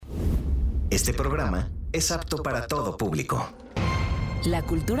Este programa es apto para todo público. La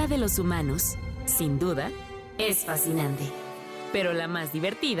cultura de los humanos, sin duda, es fascinante. Pero la más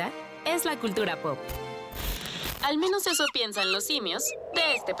divertida es la cultura pop. Al menos eso piensan los simios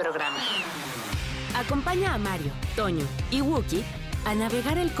de este programa. Acompaña a Mario, Toño y Wookie a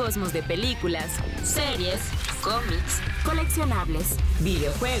navegar el cosmos de películas, series, cómics, coleccionables,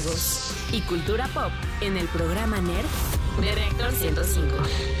 videojuegos y cultura pop en el programa Nerd de Reactor 105.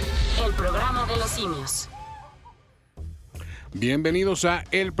 El programa de los simios. Bienvenidos a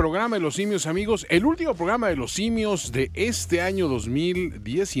El Programa de los Simios, amigos. El último programa de los simios de este año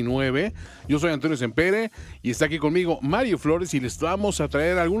 2019. Yo soy Antonio Sempere y está aquí conmigo Mario Flores y les vamos a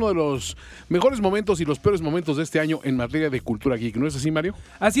traer algunos de los mejores momentos y los peores momentos de este año en materia de cultura geek. ¿No es así, Mario?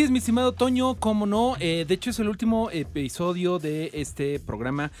 Así es, mi estimado Toño, cómo no. De hecho, es el último episodio de este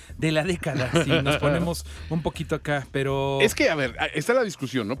programa de la década. Si nos ponemos un poquito acá, pero... Es que, a ver, está la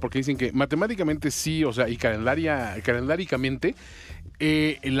discusión, ¿no? Porque dicen que matemáticamente sí, o sea, y calendáricamente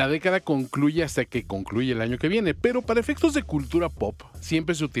la década concluye hasta que concluye el año que viene, pero para efectos de cultura pop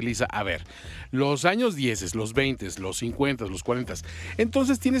siempre se utiliza, a ver, los años 10, los 20, los 50, los 40.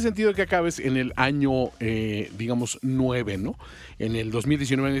 Entonces tiene sentido que acabes en el año, digamos, 9, ¿no? En el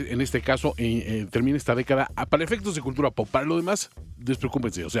 2019, en este caso, termina esta década para efectos de cultura pop. Para lo demás,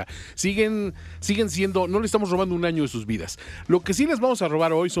 despreocúpense, o sea, siguen siendo, no le estamos robando un año de sus vidas. Lo que sí les vamos a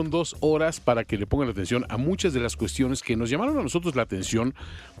robar hoy son 2 horas para que le pongan atención a muchas de las cuestiones que nos llamaron a nosotros la atención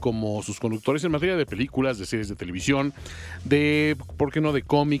como sus conductores en materia de películas, de series de televisión, de, ¿por qué no?, de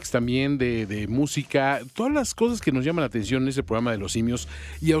cómics también, de música, todas las cosas que nos llaman la atención en este programa de los simios.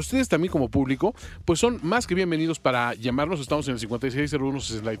 Y a ustedes también como público, pues son más que bienvenidos para llamarnos. Estamos en el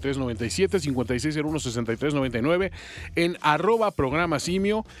 5601-6397, 5601-6399, en @programa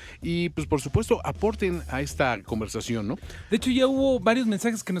simio, y pues por supuesto aporten a esta conversación, ¿no? De hecho, ya hubo varios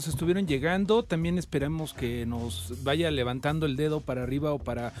mensajes que nos estuvieron llegando. También esperamos que nos vaya levantando el dedo para arriba o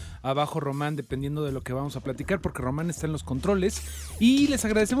para abajo Román, dependiendo de lo que vamos a platicar, porque Román está en los controles. Y les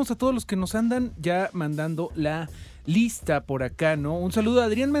agradecemos a todos los que nos andan ya mandando la lista por acá, ¿no? Un saludo a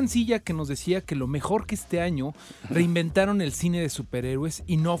Adrián Mancilla, que nos decía que lo mejor que este año reinventaron el cine de superhéroes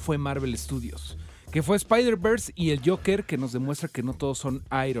y no fue Marvel Studios, que fue Spider-Verse y el Joker, que nos demuestra que no todos son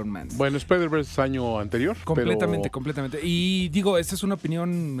Iron Man. Bueno, Spider-Verse es año anterior. Completamente. Y digo, esta es una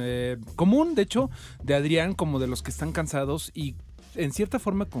opinión común, de hecho, de Adrián, como de los que están cansados y en cierta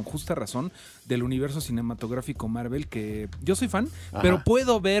forma con justa razón del universo cinematográfico Marvel, que yo soy fan, pero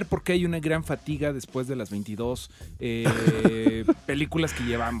puedo ver por qué hay una gran fatiga después de las 22 películas que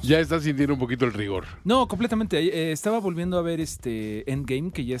llevamos. Ya estás sintiendo un poquito el rigor. No, completamente. Estaba volviendo a ver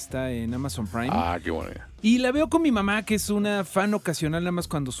Endgame, que ya está en Amazon Prime. Ah, qué bueno. Y la veo con mi mamá, que es una fan ocasional, nada más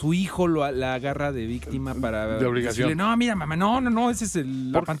cuando su hijo la agarra de víctima para de obligación. Decirle, no, mira, mamá, no, ese es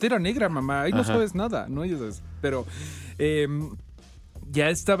la Pantera Negra, mamá. Ahí no sabes nada, ¿no? Pero ya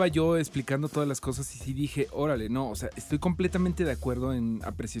estaba yo explicando todas las cosas y sí dije, órale, no, o sea, estoy completamente de acuerdo en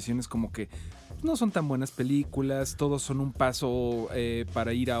apreciaciones como que no son tan buenas películas, todos son un paso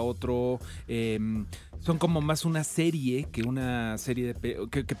para ir a otro, son como más una serie que una serie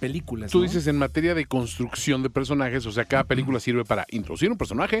que películas. Tú ¿no? dices en materia de construcción de personajes, o sea, cada película sirve para introducir un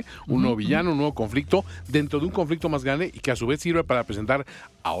personaje, un nuevo villano, un nuevo conflicto, dentro de un conflicto más grande y que a su vez sirve para presentar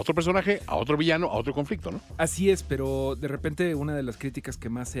a otro personaje, a otro villano, a otro conflicto, ¿no? Así es, pero de repente una de las críticas que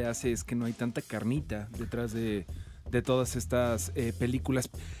más se hace es que no hay tanta carnita detrás de todas estas películas.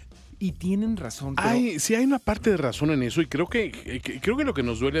 Y tienen razón. Pero... Sí hay una parte de razón en eso y creo que lo que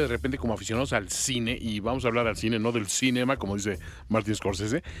nos duele de repente como aficionados al cine, y vamos a hablar al cine, no del cinema, como dice Martin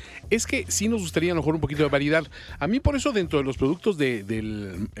Scorsese, es que sí nos gustaría a lo mejor un poquito de variedad. A mí por eso dentro de los productos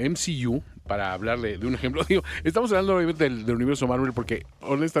del MCU, para hablarle de un ejemplo, digo, estamos hablando obviamente del universo Marvel porque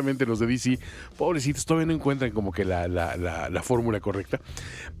honestamente los de DC, pobrecitos, todavía no encuentran como que la fórmula correcta,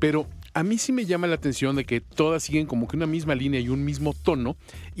 pero a mí sí me llama la atención de que todas siguen como que una misma línea y un mismo tono,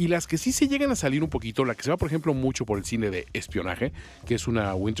 y las que sí se llegan a salir un poquito, la que se va por ejemplo mucho por el cine de espionaje, que es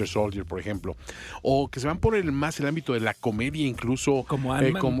una Winter Soldier por ejemplo, o que se van por el ámbito de la comedia incluso, como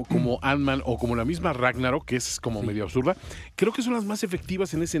Ant-Man, como Ant-Man o como la misma Ragnarok, que es como medio absurda, creo que son las más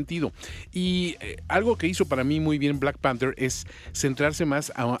efectivas en ese sentido. Y algo que hizo para mí muy bien Black Panther es centrarse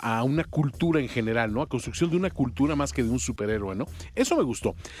más a una cultura en general, ¿no? A construcción de una cultura más que de un superhéroe, ¿no? Eso me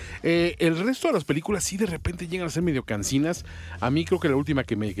gustó. El resto de las películas sí de repente llegan a ser medio cansinas. A mí creo que la última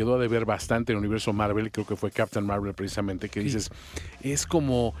que me quedó a deber bastante en el universo Marvel, creo que fue Captain Marvel precisamente, que dices, es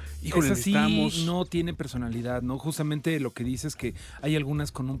como, híjole, Esa sí necesitamos... no tiene personalidad, ¿no? Justamente lo que dices es que hay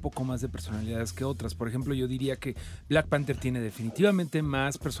algunas con un poco más de personalidades que otras. Por ejemplo, yo diría que Black Panther tiene definitivamente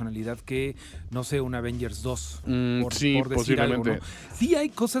más personalidad que, no sé, un Avengers 2, sí, por decir algo, posiblemente. ¿no? Sí hay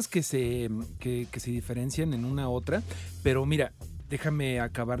cosas que se diferencian en una a otra, pero mira, déjame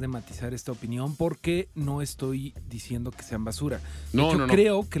acabar de matizar esta opinión porque no estoy diciendo que sean basura. No, Yo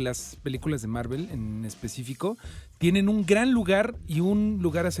creo que las películas de Marvel en específico tienen un gran lugar y un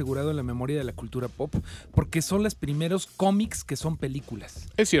lugar asegurado en la memoria de la cultura pop porque son los primeros cómics que son películas.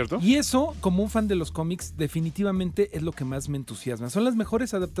 Es cierto. Y eso, como un fan de los cómics, definitivamente es lo que más me entusiasma. Son las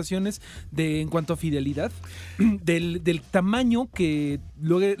mejores adaptaciones en cuanto a fidelidad, del tamaño que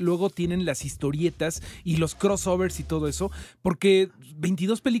luego tienen las historietas y los crossovers y todo eso, porque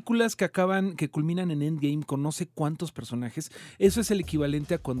 22 películas que culminan en Endgame con no sé cuántos personajes, eso es el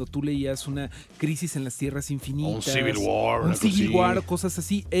equivalente a cuando tú leías una Crisis en las Tierras Infinitas, Un Civil War. un Civil War, cosas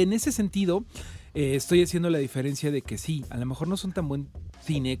así. En ese sentido, estoy haciendo la diferencia de que sí, a lo mejor no son tan buen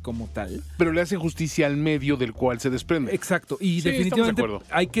cine como tal, pero le hace justicia al medio del cual se desprende. Exacto, y Sí, definitivamente estamos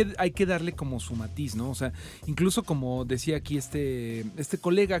de acuerdo. hay que darle como su matiz, ¿no? O sea, incluso como decía aquí este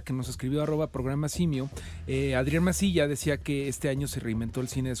colega que nos escribió @programa simio, Adrián Masilla, decía que este año se reinventó el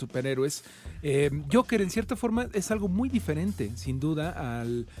cine de superhéroes. Joker, en cierta forma, es algo muy diferente, sin duda,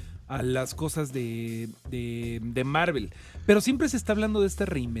 a las cosas de Marvel. Pero siempre se está hablando de esta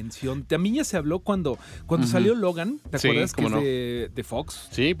reinvención. También ya se habló cuando salió Logan, ¿te acuerdas? Que cómo no. es de Fox.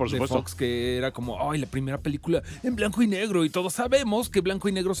 Sí, por supuesto. De Fox, que era como, la primera película en blanco y negro. Y todos sabemos que blanco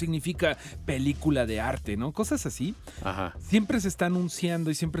y negro significa película de arte, ¿no? Cosas así. Ajá. Siempre se está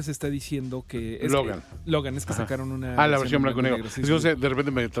anunciando y siempre se está diciendo que... Logan, es que sacaron una... La versión blanco y negro. Sí, Es que, o sea, de repente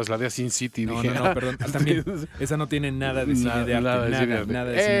me trasladé a Sin City y No, dije... no, perdón. También, esa no tiene nada de cine de arte. Nada de cine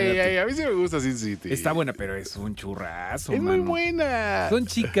de arte. A mí sí me gusta Sin City. Está buena, pero es un churrazo, Es mano. muy buena. Son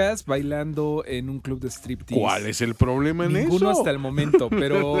chicas bailando en un club de striptease. ¿Cuál es el problema en Ninguno eso? hasta el momento,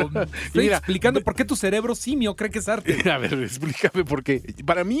 pero estoy explicando por qué tu cerebro simio cree que es arte. A ver, explícame por qué.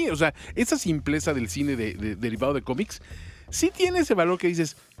 Para mí, o sea, esa simpleza del cine derivado de cómics sí tiene ese valor que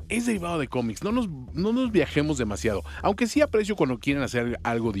dices, es derivado de cómics, no nos viajemos demasiado, aunque sí aprecio cuando quieren hacer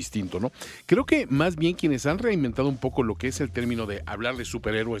algo distinto, ¿no? Creo que más bien quienes han reinventado un poco lo que es el término de hablar de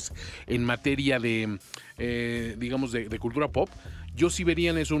superhéroes en materia de, digamos, de cultura pop, yo sí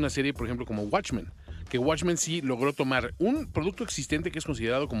vería en eso una serie, por ejemplo, como Watchmen, que Watchmen sí logró tomar un producto existente que es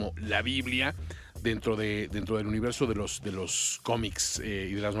considerado como la Biblia dentro del universo de los cómics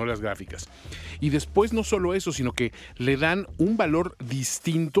y de las novelas gráficas. Y después no solo eso, sino que le dan un valor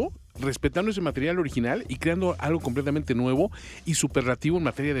distinto, respetando ese material original y creando algo completamente nuevo y superlativo en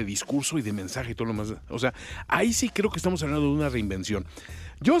materia de discurso y de mensaje y todo lo más. O sea, ahí sí creo que estamos hablando de una reinvención.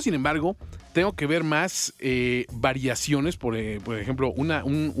 Yo, sin embargo, tengo que ver más variaciones, por ejemplo,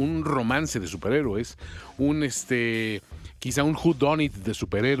 un romance de superhéroes, quizá un whodunit de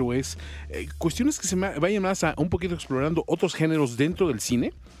superhéroes, cuestiones que se vayan más a un poquito explorando otros géneros dentro del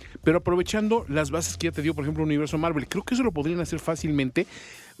cine, pero aprovechando las bases que ya te dio, por ejemplo, el universo Marvel. Creo que eso lo podrían hacer fácilmente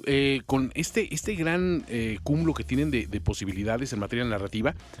con este gran cúmulo que tienen de posibilidades en materia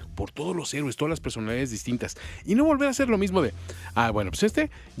narrativa por todos los héroes, todas las personalidades distintas. Y no volver a hacer lo mismo de, bueno, pues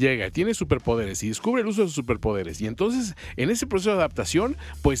llega, tiene superpoderes y descubre el uso de sus superpoderes. Y entonces, en ese proceso de adaptación,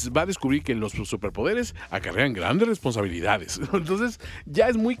 pues va a descubrir que los superpoderes acarrean grandes responsabilidades. Entonces, ya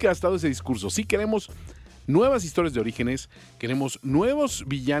es muy gastado ese discurso. Sí queremos nuevas historias de orígenes, queremos nuevos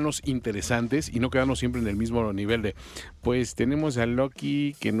villanos interesantes y no quedarnos siempre en el mismo nivel de, pues tenemos a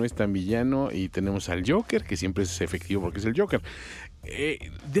Loki que no es tan villano y tenemos al Joker que siempre es efectivo porque es el Joker.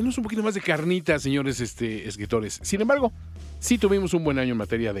 Denos un poquito más de carnita, señores escritores. Sin embargo, sí tuvimos un buen año en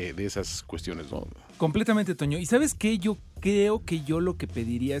materia de esas cuestiones, ¿no? Completamente, Toño. ¿Y sabes qué? Yo creo que yo lo que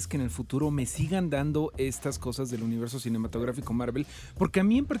pediría es que en el futuro me sigan dando estas cosas del universo cinematográfico Marvel, porque a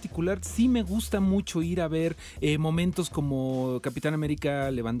mí en particular sí me gusta mucho ir a ver momentos como Capitán América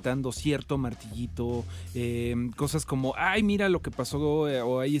levantando cierto martillito, cosas como, ay, mira lo que pasó,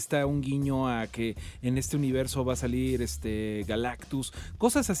 o ahí está un guiño a que en este universo va a salir Galactus,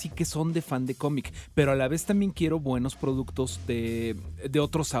 cosas así que son de fan de cómic, pero a la vez también quiero buenos productos productos de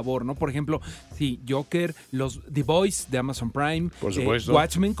otro sabor, ¿no? Por ejemplo, sí, Joker, The Boys de Amazon Prime, por supuesto.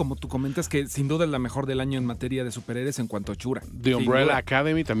 Watchmen, como tú comentas, que sin duda es la mejor del año en materia de superhéroes en cuanto a chura. The Umbrella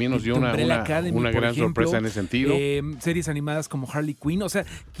Academy también nos dio una gran sorpresa en ese sentido. Series animadas como Harley Quinn, o sea,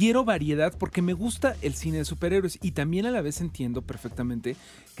 quiero variedad porque me gusta el cine de superhéroes y también a la vez entiendo perfectamente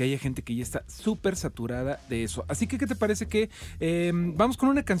que haya gente que ya está súper saturada de eso. Así que, ¿qué te parece que vamos con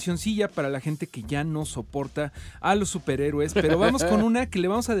una cancioncilla para la gente que ya no soporta a los superhéroes, pero vamos con una que le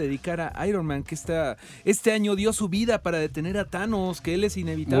vamos a dedicar a Iron Man, que este año dio su vida para detener a Thanos, que él es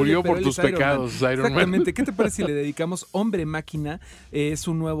inevitable. Murió pero por él tus es Iron pecados, Man. Iron Man. Exactamente. ¿Qué te parece si le dedicamos Hombre Máquina? Es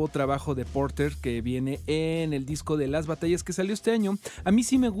un nuevo trabajo de Porter que viene en el disco de Las Batallas que salió este año. A mí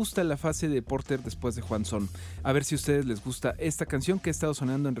sí me gusta la fase de Porter después de Juan Son. A ver si a ustedes les gusta esta canción que ha estado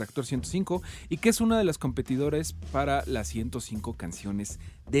sonando en Reactor 105 y que es una de las competidores para las 105 canciones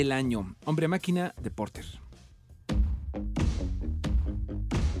del año. Hombre Máquina de Porter.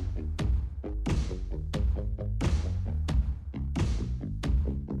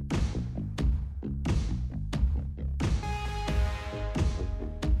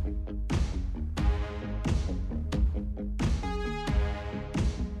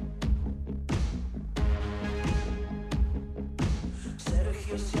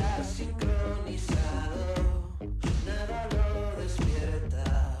 Se ha sincronizado, nada lo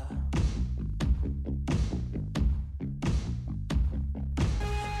despierta.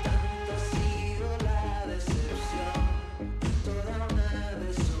 Tanto ha sido la decepción, toda una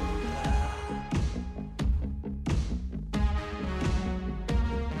deshonra.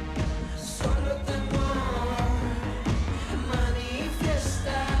 Solo temor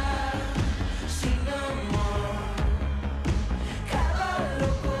manifiesta sin amor. Cada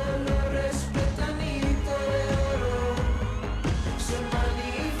loco lo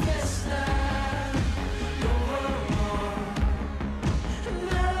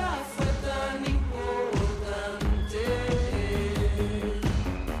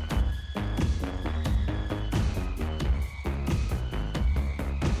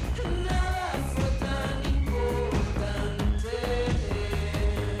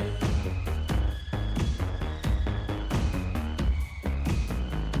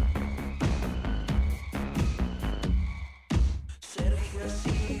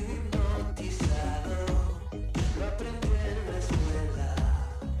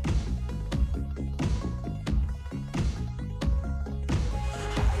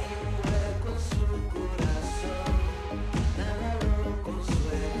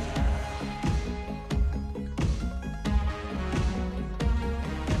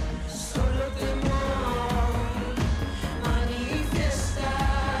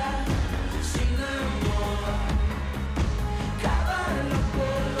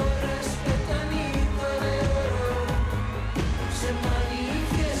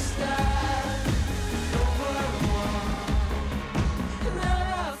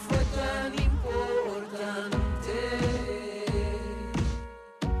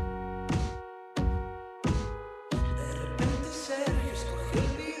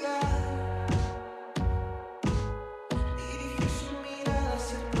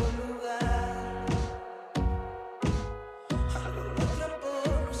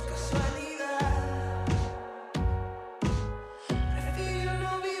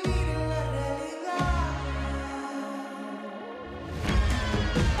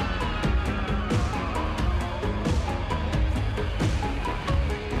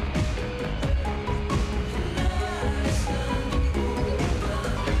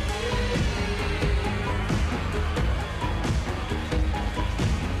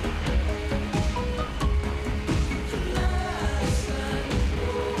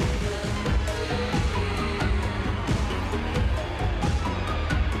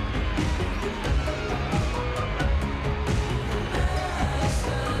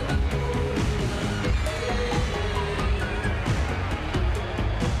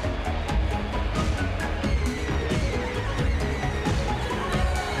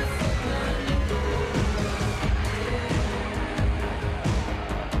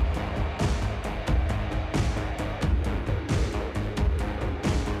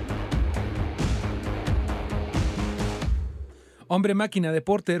Hombre Máquina de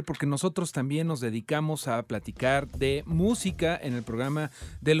Porter, porque nosotros también nos dedicamos a platicar de música en el programa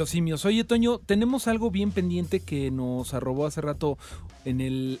de Los Simios. Oye, Toño, tenemos algo bien pendiente que nos arrobó hace rato en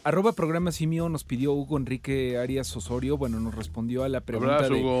el @programa simio, nos pidió Hugo Enrique Arias Osorio, bueno, nos respondió a la pregunta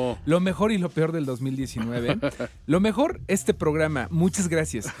Abrazo, de Hugo. lo mejor y lo peor del 2019. Lo mejor, este programa, muchas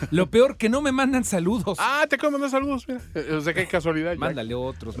gracias. Lo peor, que no me mandan saludos. Ah, te acabo de mandar saludos, mira. O sea, qué casualidad. Mándale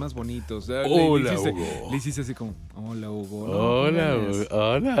otros, más bonitos. Hola, le Hugo. hiciste así como, hola, Hugo. No, Hola, ¿quién eres? Hugo.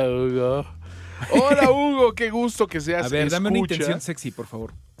 Hola, Hugo. Hola, Hugo. Qué gusto que seas. A ver, dame una escucha. intención sexy, por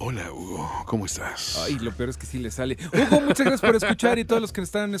favor. Hola, Hugo. ¿Cómo estás? Ay, lo peor es que sí le sale. Hugo, muchas gracias por escuchar y todos los que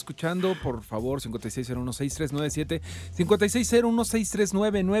están escuchando, por favor, 56016397,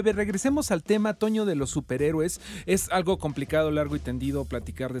 56016399. Regresemos al tema, Toño, de los superhéroes. Es algo complicado, largo y tendido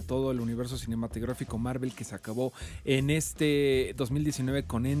platicar de todo el universo cinematográfico Marvel que se acabó en este 2019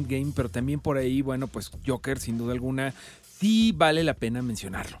 con Endgame, pero también por ahí, bueno, pues Joker, sin duda alguna, sí vale la pena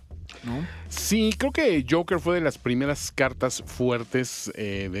mencionarlo, ¿no? Sí, creo que Joker fue de las primeras cartas fuertes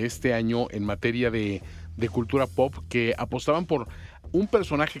de este año en materia de cultura pop que apostaban por un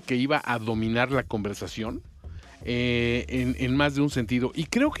personaje que iba a dominar la conversación en más de un sentido. Y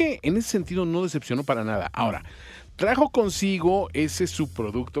creo que en ese sentido no decepcionó para nada. Ahora, trajo consigo ese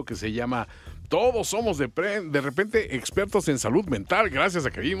subproducto que se llama Todos somos de repente expertos en salud mental gracias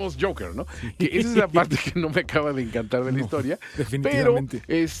a que vimos Joker, ¿no? Que esa es la parte que no me acaba de encantar de la historia. Definitivamente.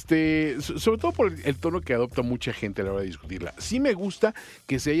 Pero, sobre todo por el tono que adopta mucha gente a la hora de discutirla. Sí me gusta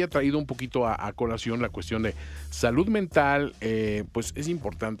que se haya traído un poquito a colación la cuestión de salud mental, pues es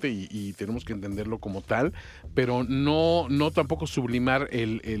importante y tenemos que entenderlo como tal, pero no tampoco sublimar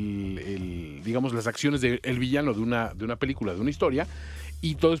digamos, las acciones del villano de una película, de una historia,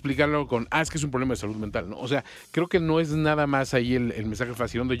 y todo explicarlo con, es que es un problema de salud mental, ¿no? O sea, creo que no es nada más ahí el mensaje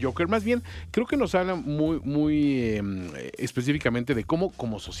fascinón de Joker, más bien creo que nos habla muy específicamente de cómo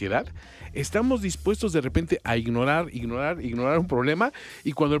como sociedad estamos dispuestos de repente a ignorar un problema,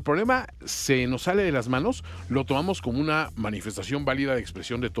 y cuando el problema se nos sale de las manos, lo tomamos como una manifestación válida de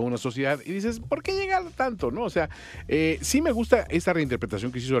expresión de toda una sociedad, y dices, ¿por qué llegar tanto, no? O sea, sí me gusta esta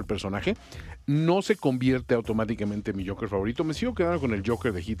reinterpretación que se hizo del personaje. No se convierte automáticamente en mi Joker favorito. Me sigo quedando con el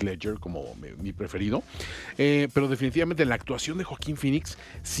Joker de Heath Ledger como mi preferido. Pero definitivamente la actuación de Joaquín Phoenix,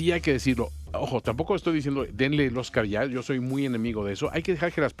 sí hay que decirlo. Ojo, tampoco estoy diciendo denle el Oscar ya. Yo soy muy enemigo de eso. Hay que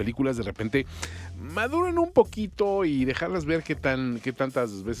dejar que las películas de repente maduren un poquito y dejarlas ver qué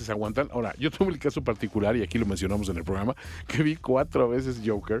tantas veces aguantan. Ahora, yo tengo el caso particular, y aquí lo mencionamos en el programa, que vi 4 veces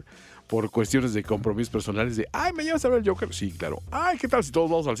Joker por cuestiones de compromisos personales de, ¿me llevas a ver el Joker? Sí, claro. ¿Qué tal si todos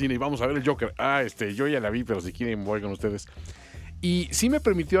vamos al cine y vamos a ver el Joker? Yo ya la vi, pero si quieren voy con ustedes. Y sí me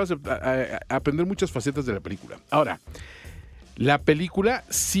permitió aprender muchas facetas de la película. Ahora, la película,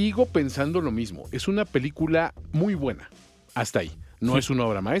 sigo pensando lo mismo. Es una película muy buena. Hasta ahí. No es una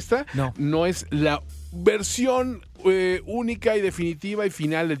obra maestra. No es la versión única y definitiva y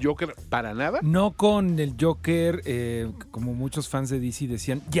final del Joker para nada. No con el Joker, como muchos fans de DC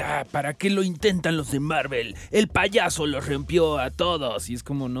decían, ya, ¿para qué lo intentan los de Marvel? El payaso los rompió a todos. Y es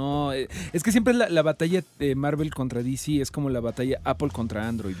como, no, es que siempre la batalla de Marvel contra DC es como la batalla Apple contra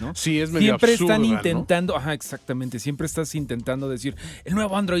Android, ¿no? Sí, es medio siempre absurda, están intentando, ¿no? Ajá, exactamente, siempre estás intentando decir, el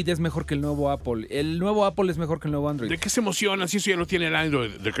nuevo Android es mejor que el nuevo Apple, el nuevo Apple es mejor que el nuevo Android. ¿De qué se emociona si eso ya lo tiene el Android?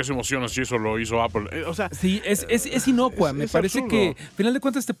 ¿De qué se emociona si eso lo hizo Apple? O sea, sí, es inocua. Me parece absurdo. que, al final de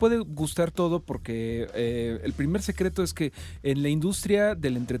cuentas, te puede gustar todo porque el primer secreto es que en la industria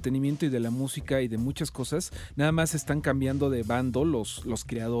del entretenimiento y de la música y de muchas cosas, nada más están cambiando de bando los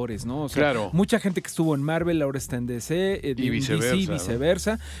creadores, ¿no? O sea, claro. Mucha gente que estuvo en Marvel ahora está en DC, y viceversa, DC,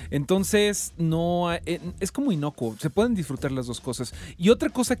 viceversa. ¿No? Entonces, no es como inocuo. Se pueden disfrutar las dos cosas. Y otra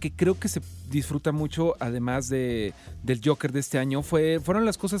cosa que creo que se disfruta mucho, además del Joker de este año, fueron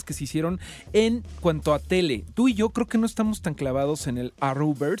las cosas que se hicieron en cuanto a tele. Tú y yo creo que no estamos tan clavados en el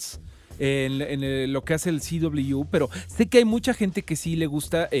Arrowverse, en lo que hace el CW, pero sé que hay mucha gente que sí le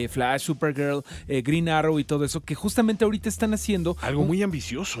gusta Flash, Supergirl, Green Arrow y todo eso, que justamente ahorita están haciendo algo muy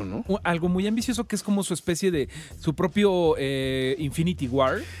ambicioso, ¿no? Algo muy ambicioso que es como su especie de su propio Infinity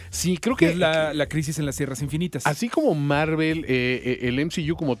War. Sí, creo que es la crisis en las Tierras Infinitas. Así como Marvel, el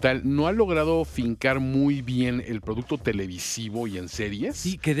MCU como tal, no ha logrado fincar muy bien el producto televisivo y en series.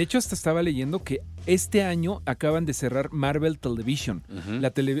 Sí, que de hecho hasta estaba leyendo que este año acaban de cerrar Marvel Television,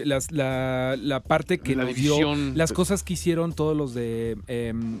 la parte que la nos división, dio las cosas que hicieron todos los de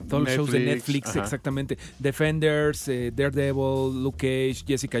todos los shows de Netflix, ajá. Exactamente, Defenders, Daredevil, Luke Cage,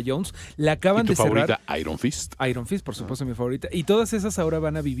 Jessica Jones, la acaban de cerrar. ¿Y tu favorita, Iron Fist? Iron Fist, por supuesto, mi favorita. Y todas esas ahora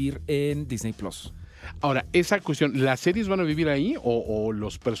van a vivir en Disney Plus. Ahora, esa cuestión, ¿las series van a vivir ahí o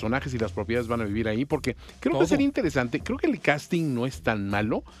los personajes y las propiedades van a vivir ahí? Porque creo que sería interesante. Creo que el casting no es tan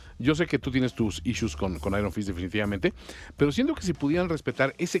malo. Yo sé que tú tienes tus issues con Iron Fist definitivamente, pero siento que si pudieran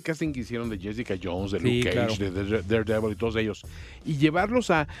respetar ese casting que hicieron de Jessica Jones, de Luke Cage, de Daredevil y todos ellos, y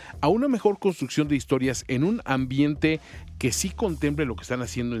llevarlos a una mejor construcción de historias en un ambiente que sí contemple lo que están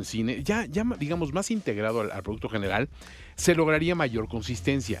haciendo en cine, ya digamos, más integrado al producto general, se lograría mayor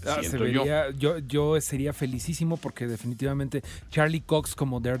consistencia, siento yo sería felicísimo porque definitivamente Charlie Cox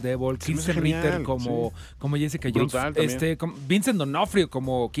como Daredevil, Kristen Ritter como Jessica Jones, Vincent D'Onofrio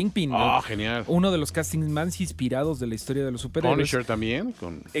como Kingpin, genial. Uno de los castings más inspirados de la historia de los superhéroes. Punisher también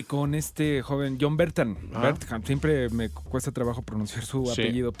con este joven John Bertham. Siempre me cuesta trabajo pronunciar su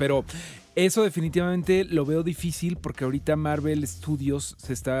apellido, pero eso definitivamente lo veo difícil porque ahorita Marvel Studios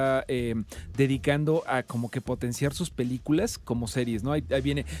se está dedicando a como que potenciar sus películas como series, ¿no? Ahí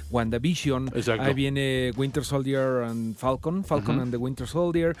viene WandaVision, ahí viene Winter Soldier and Falcon and the Winter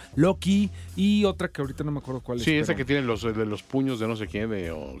Soldier, Loki y otra que ahorita no me acuerdo cuál es. Sí, esa que tiene los puños de no sé quién,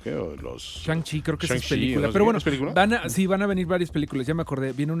 los... Shang-Chi, creo que esa es película. Pero bueno, van a venir varias películas, ya me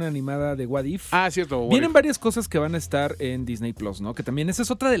acordé. Viene una animada de What If. Cierto. Vienen varias cosas que van a estar en Disney Plus, ¿no? Que también esa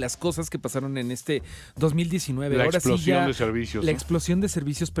es otra de las cosas que pasaron en este 2019. La Ahora explosión de servicios. La explosión de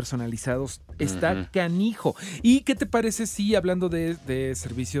servicios personalizados está canijo. ¿Y qué te parece si, hablando de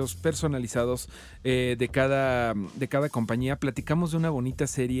servicios personalizados de cada compañía, platicamos de una bonita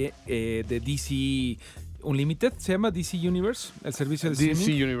serie de DC Unlimited, se llama DC Universe, el servicio de streaming.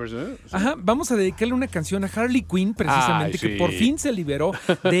 DC Universe, ¿eh? Sí. Vamos a dedicarle una canción a Harley Quinn, precisamente, que por fin se liberó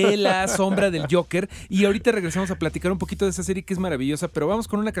de la sombra del Joker. Y ahorita regresamos a platicar un poquito de esa serie que es maravillosa, pero vamos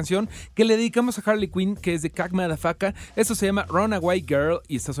con una canción que le dedicamos a Harley Quinn, que es de Kag Madafaka. Esto se llama Runaway Girl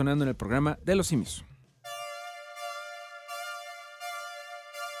y está sonando en el programa de Los Simios.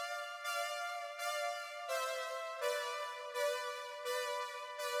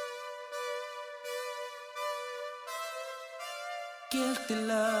 Guilty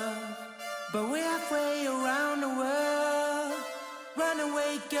love, but we're halfway around the world.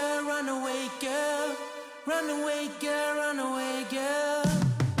 Runaway girl, runaway girl, runaway girl, runaway girl.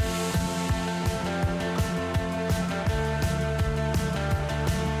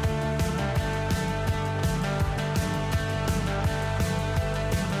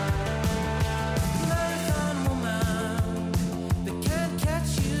 Marathon woman, they can't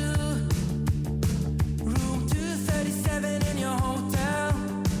catch you. Room 237 in your hotel.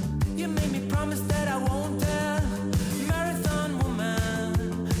 You made me promise that I won't tell. Marathon woman,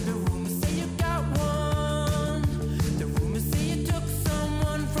 the rumors say you got one. The rumors say you took someone.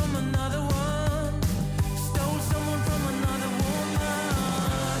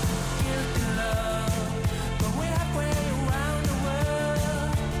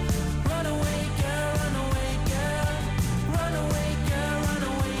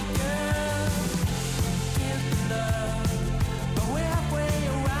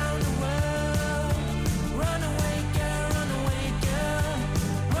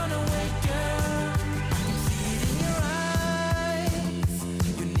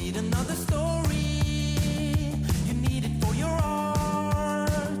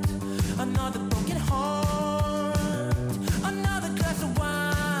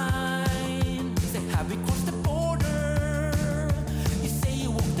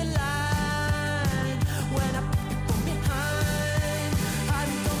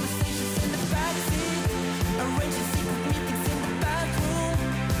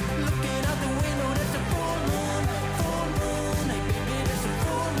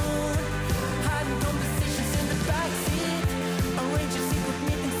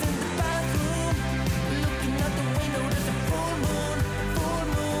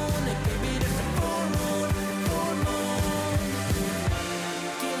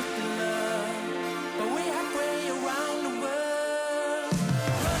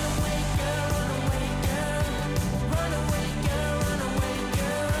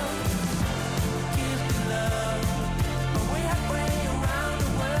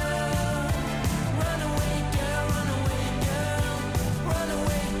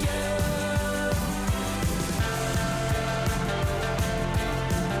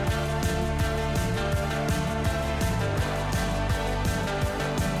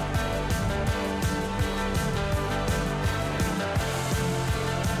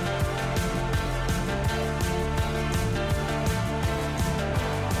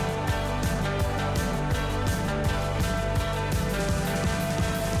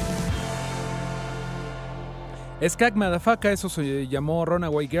 Skag Madafaka, eso se llamó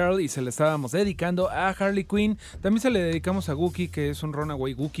Runaway Girl y se le estábamos dedicando a Harley Quinn. También se le dedicamos a Wookie, que es un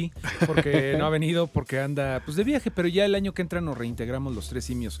Runaway Wookie, porque no ha venido, porque anda pues de viaje, pero ya el año que entra nos reintegramos los tres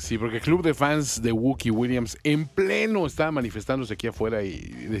simios. Sí, porque el club de fans de Wookie Williams en pleno estaba manifestándose aquí afuera y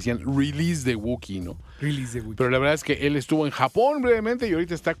decían release de Wookie, ¿no? Release de Wookie. Pero la verdad es que él estuvo en Japón brevemente y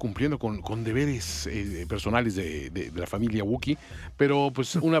ahorita está cumpliendo con deberes personales de la familia Wookie. Pero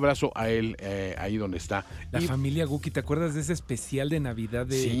pues un abrazo a él ahí donde está. La familia Wookie, ¿te acuerdas de ese especial de Navidad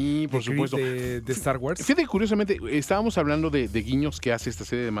sí, por supuesto. De Star Wars? Fíjate, curiosamente, estábamos hablando de guiños que hace esta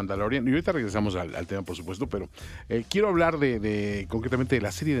serie de Mandalorian, y ahorita regresamos al tema, por supuesto, pero quiero hablar concretamente de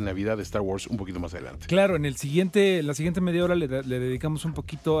la serie de Navidad de Star Wars un poquito más adelante. Claro, en la siguiente media hora le dedicamos un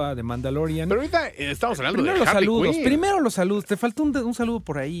poquito a The Mandalorian. Pero ahorita estamos hablando primero de Harley saludos, Quinn. Primero los saludos, te falta un saludo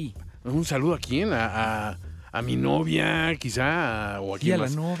por ahí. ¿Un saludo a quién? A mi novia, quizá, o a quién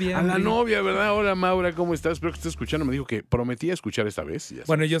más. A la novia. A la novia, ¿verdad? Hola, Maura, ¿cómo estás? Espero que estés escuchando. Me dijo que prometía escuchar esta vez.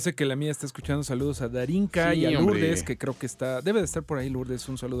 Bueno, yo sé que la mía está escuchando. Saludos a Darinka y a Lourdes, hombre, que creo que debe de estar por ahí, Lourdes.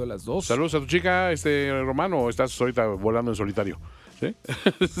 Un saludo a las dos. Saludos a tu chica, Román, o estás ahorita volando en solitario. ¿Sí?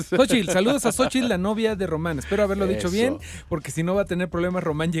 Xochitl, saludos a Xochitl, la novia de Román. Espero haberlo dicho bien, porque si no va a tener problemas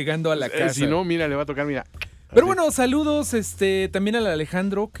Román llegando a la casa. Si no, mira, le va a tocar, mira. Pero bueno, saludos también al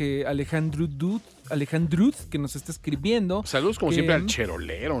Alejandrud, que nos está escribiendo. Saludos como siempre al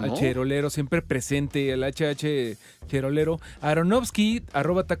Cherolero, ¿no? Al Cherolero, siempre presente, el HH Cherolero. Aronofsky,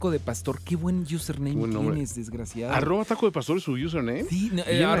 @taco de pastor. Qué buen username tienes, desgraciado. ¿Taco de pastor es su username? Sí,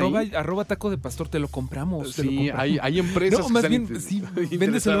 arroba taco de pastor, te lo compramos. Sí, hay empresas no, más bien, sí,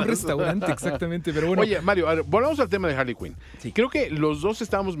 vendes en un restaurante, exactamente. Pero bueno. Oye, Mario, volvamos al tema de Harley Quinn. Sí. Creo que los dos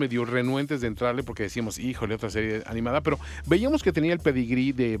estábamos medio renuentes de entrarle porque decíamos, híjole, otra serie animada, pero veíamos que tenía el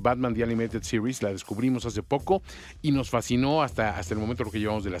pedigrí de Batman The Animated Series, la descubrimos hace poco y nos fascinó hasta el momento lo que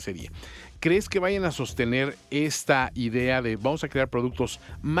llevamos de la serie. ¿Crees que vayan a sostener esta idea de vamos a crear productos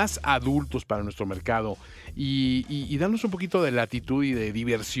más adultos para nuestro mercado y darnos un poquito de latitud y de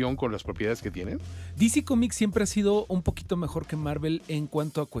diversión con las propiedades que tienen? DC Comics siempre ha sido un poquito mejor que Marvel en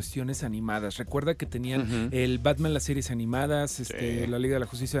cuanto a cuestiones animadas. Recuerda que tenían el Batman, las series animadas, la Liga de la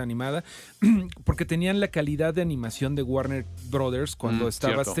Justicia animada, porque tenían la calidad de animación de Warner Brothers cuando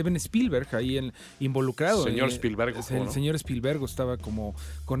estaba cierto. Steven Spielberg ahí involucrado. Señor Spielberg. El señor Spielberg estaba como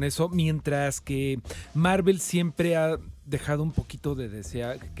con eso, mientras que Marvel siempre ha dejado un poquito de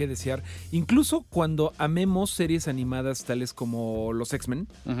desear. Incluso cuando amemos series animadas tales como los X-Men,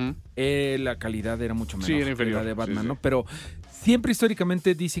 la calidad era mucho menor era inferior, que la de Batman, sí. ¿no? Pero siempre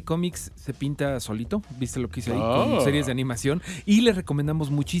históricamente DC Comics se pinta solito. ¿Viste lo que hice ahí con series de animación? Y les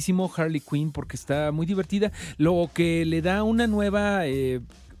recomendamos muchísimo Harley Quinn porque está muy divertida. Lo que le da una nueva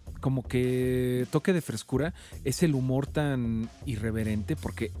como que toque de frescura es el humor tan irreverente,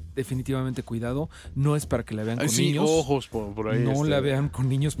 porque definitivamente, cuidado, no es para que la vean con niños. Ojos por ahí. No la vean con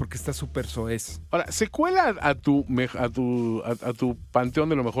niños porque está súper soez. Ahora, ¿se cuela a tu panteón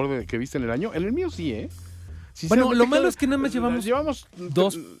de lo mejor que viste en el año? En el mío sí, ¿eh? Bueno, lo malo es que nada más llevamos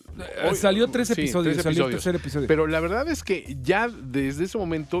dos. Salió 3 episodios, salió el tercer episodio. Pero la verdad es que ya desde ese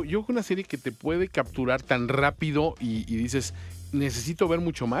momento, yo con una serie que te puede capturar tan rápido y dices, necesito ver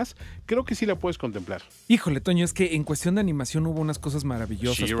mucho más, creo que sí la puedes contemplar. Híjole, Toño, es que en cuestión de animación hubo unas cosas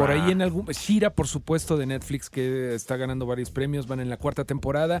maravillosas. She-Ra. Por ahí She-Ra, por supuesto, de Netflix, que está ganando varios premios, van en la 4ª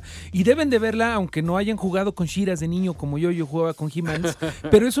temporada y deben de verla, aunque no hayan jugado con She-Ras de niño como yo jugaba con He-Man,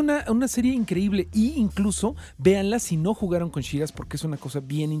 pero es una serie increíble, y incluso véanla si no jugaron con She-Ras, porque es una cosa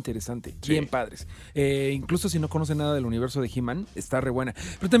bien interesante, bien padres. Incluso si no conocen nada del universo de He-Man, está re buena.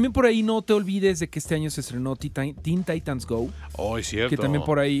 Pero también por ahí no te olvides de que este año se estrenó Teen Titans Go. Oh, es cierto. Que también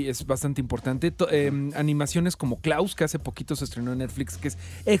por ahí es bastante importante. Animaciones como Klaus, que hace poquito se estrenó en Netflix, que es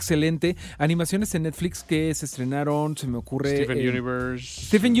excelente. Animaciones en Netflix que se estrenaron, se me ocurre...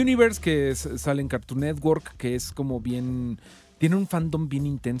 Steven Universe, que sale en Cartoon Network, que es como bien... Tiene un fandom bien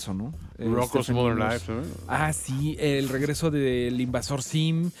intenso, ¿no? Rocko's Modern Life, ¿no? Ah, sí, el regreso del Invasor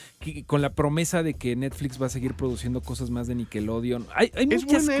Sim, con la promesa de que Netflix va a seguir produciendo cosas más de Nickelodeon. Hay es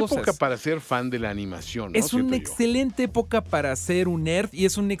muchas buena cosas. época para ser fan de la animación, ¿no? Es una excelente época para ser un nerd y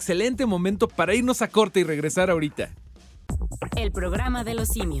es un excelente momento para irnos a corte y regresar ahorita. El programa de los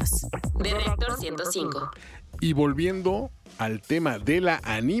simios, de Reactor 105. Y volviendo al tema de la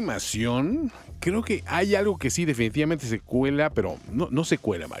animación, creo que hay algo que sí definitivamente se cuela, pero no se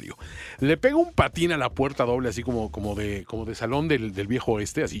cuela, Mario. Le pega un patín a la puerta doble, así como de salón del viejo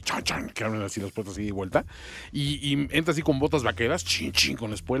oeste, así chan chan, que abren así las puertas así de vuelta, y entra así con botas vaqueras, chin chin,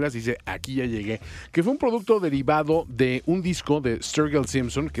 con espuelas, y dice, aquí ya llegué. Que fue un producto derivado de un disco de Sturgill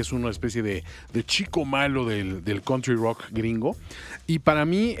Simpson, que es una especie de chico malo del country rock gringo. Y para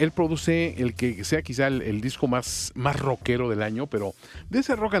mí, él produce el que sea quizá el disco más rockero del año, pero de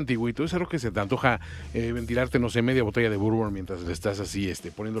ese rock antiguito, ese rock que se te antoja ventilarte, no sé, media botella de bourbon mientras le estás así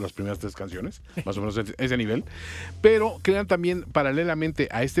poniendo las primeras 3 canciones, más o menos ese nivel. Pero crean también paralelamente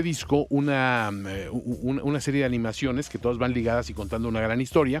a este disco una serie de animaciones que todas van ligadas y contando una gran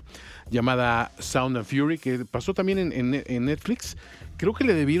historia llamada Sound and Fury, que pasó también en Netflix. Creo que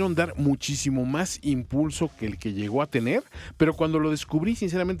le debieron dar muchísimo más impulso que el que llegó a tener, pero cuando lo descubrí,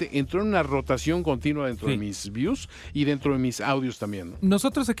 sinceramente, entró en una rotación continua dentro de mis views y dentro de mis audios también, ¿no?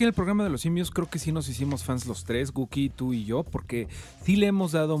 Nosotros aquí en el programa de Los Simios creo que sí nos hicimos fans los tres, Guki, tú y yo, porque sí le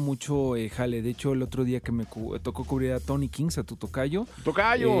hemos dado mucho jale. De hecho, el otro día que me tocó cubrir a Tony Kings, a tu tocayo.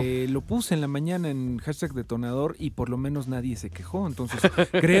 ¡Tocayo! Lo puse en la mañana en #detonador y por lo menos nadie se quejó. Entonces,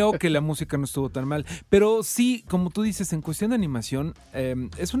 creo que la música no estuvo tan mal. Pero sí, como tú dices, en cuestión de animación,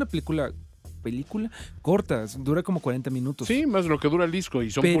 es una película corta, dura como 40 minutos. Sí, más lo que dura el disco, y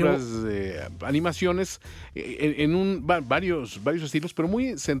son puras animaciones en varios estilos, pero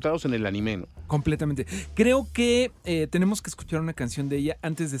muy centrados en el anime, ¿no? Completamente. Creo que tenemos que escuchar una canción de ella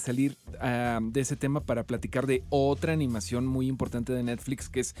antes de salir de ese tema para platicar de otra animación muy importante de Netflix,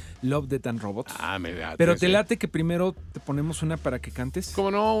 que es Love, Death and Robots. Pero te late que primero te ponemos una para que cantes.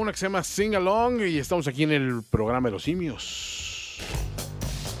 Cómo no, una que se llama Sing Along, y estamos aquí en el programa de Los Simios.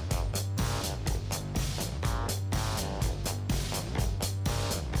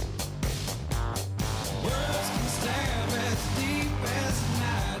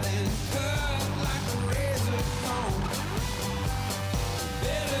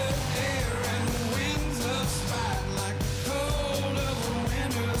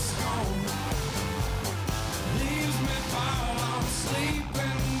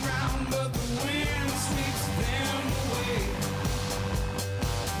 Sleeping ground, but the wind sweeps them away.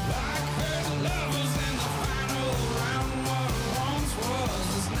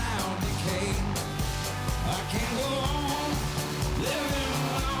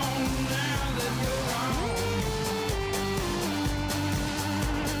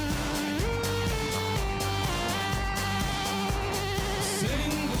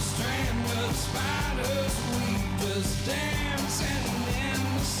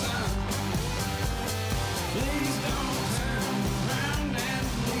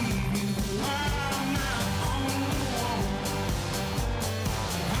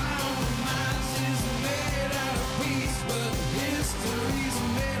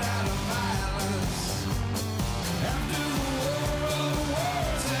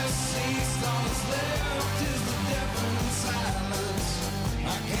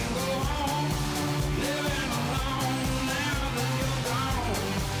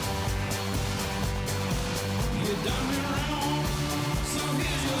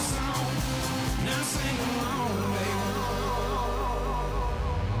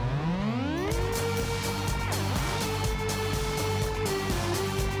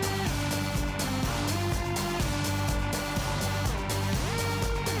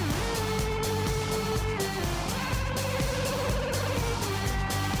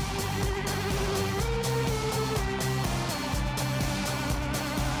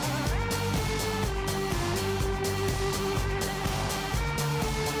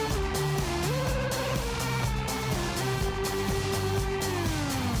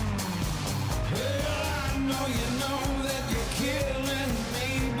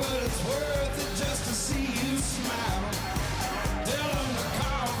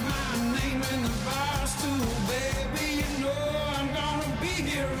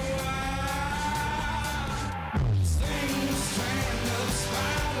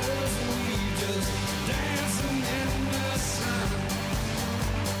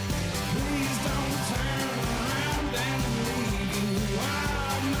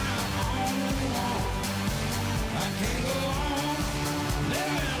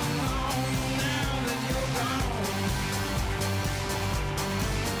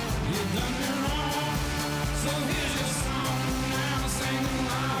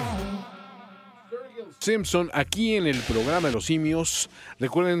 Simpson, aquí en el programa de los simios.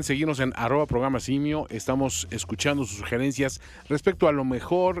 Recuerden seguirnos en @programa simio. Estamos escuchando sus sugerencias respecto a lo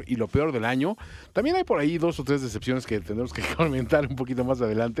mejor y lo peor del año. También hay por ahí 2 o 3 decepciones que tendremos que comentar un poquito más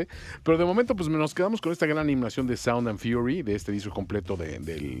adelante. Pero de momento pues nos quedamos con esta gran animación de Sound and Fury, de este disco completo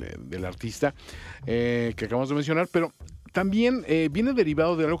del artista que acabamos de mencionar. Pero también viene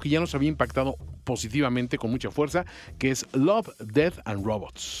derivado de algo que ya nos había impactado positivamente con mucha fuerza, que es Love, Death and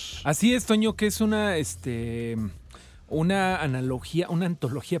Robots. Así es, Toño, que es una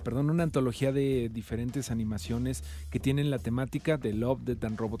antología de diferentes animaciones que tienen la temática de Love, Death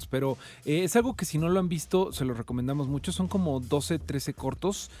and Robots, pero es algo que si no lo han visto se lo recomendamos mucho. Son como 12, 13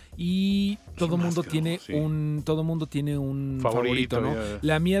 cortos y todo mundo tiene un favorito, ¿no?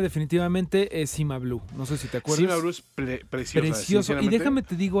 La mía definitivamente es Cima Blue, no sé si te acuerdas. Cima Blue es precioso. Y déjame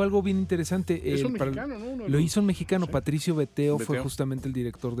te digo algo bien interesante. Es un mexicano, ¿no? Lo hizo un mexicano, sí. Patricio Beteo fue justamente el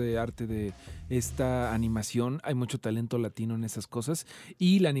director de arte de esta animación. Hay mucho talento latino en esas cosas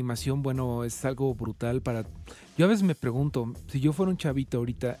y la animación, bueno, es algo brutal Yo a veces me pregunto, si yo fuera un chavito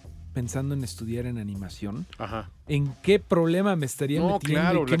ahorita pensando en estudiar en animación, Ajá. ¿en qué problema me estaría metiendo?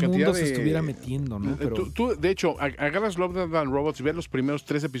 Claro, ¿En qué mundo se estuviera metiendo? ¿No? Pero tú, de hecho, agarras Love, Death and Robots y ves los primeros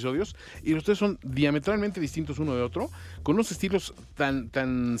 3 episodios y los 3 son diametralmente distintos uno de otro, con unos estilos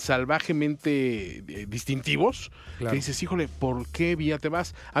tan salvajemente distintivos, claro, que dices, híjole, ¿por qué vía te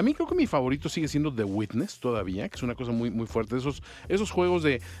vas? A mí creo que mi favorito sigue siendo The Witness todavía, que es una cosa muy, muy fuerte. Esos juegos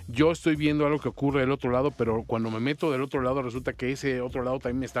de yo estoy viendo algo que ocurre del otro lado, pero cuando me meto del otro lado resulta que ese otro lado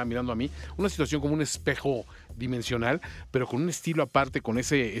también me está mirando a mí. Una situación como un espejo dimensional, pero con un estilo aparte, con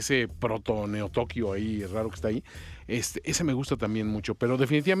ese proto Neo Tokio ahí raro que está ahí. Ese me gusta también mucho, pero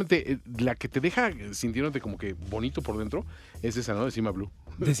definitivamente la que te deja sintiéndote como que bonito por dentro es esa, ¿no? De Cima Blue.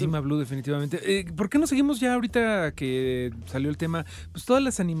 De Cima Blue, definitivamente. ¿Por qué no seguimos ya ahorita que salió el tema? Pues todas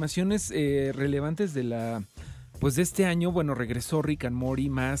las animaciones relevantes de este año. Bueno, regresó Rick and Morty,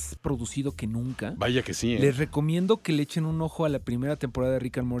 más producido que nunca. Vaya que sí, Les recomiendo que le echen un ojo a la primera temporada de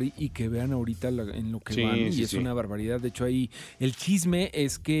Rick and Morty y que vean ahorita en lo que van. Y es una barbaridad. De hecho, ahí el chisme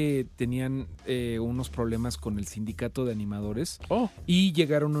es que tenían unos problemas con el sindicato de animadores y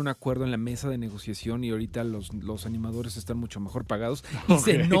llegaron a un acuerdo en la mesa de negociación y ahorita los animadores están mucho mejor pagados. Y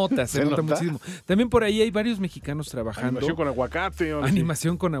se nota muchísimo. También por ahí hay varios mexicanos trabajando. Animación con aguacate.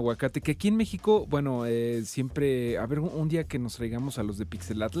 Animación con aguacate, que aquí en México, bueno, siempre... A ver, un día que nos traigamos a los de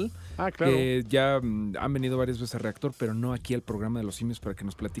Pixelatl, claro, que ya han venido varias veces a Reactor, pero no aquí al programa de los simios, para que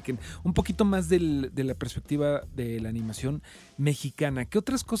nos platiquen un poquito más de la perspectiva de la animación mexicana. ¿Qué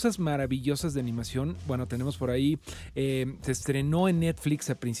otras cosas maravillosas de animación? Bueno, tenemos por ahí, se estrenó en Netflix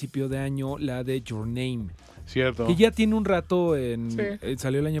a principio de año la de Your Name. Cierto. Que ya tiene un rato,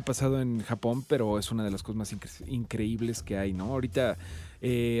 salió el año pasado en Japón, pero es una de las cosas más increíbles que hay, ¿no? Ahorita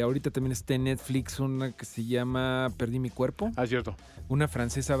también está en Netflix una que se llama Perdí mi cuerpo. Cierto. Una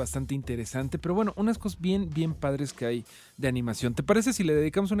francesa bastante interesante, pero bueno, unas cosas bien, bien padres que hay de animación. ¿Te parece si le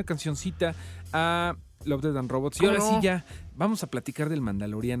dedicamos una cancioncita a Love, Death and Robots? Y ahora sí ya vamos a platicar del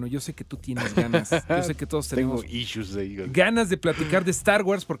Mandaloriano. Yo sé que tú tienes ganas. Yo sé que todos tenemos ganas de platicar de Star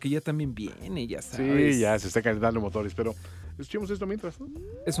Wars porque ya también viene, ya sabes. Sí, ya se está calentando motores, pero escuchemos esto mientras, ¿no?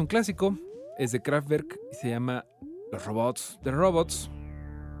 Es un clásico, es de Kraftwerk y se llama Los Robots. The Robots.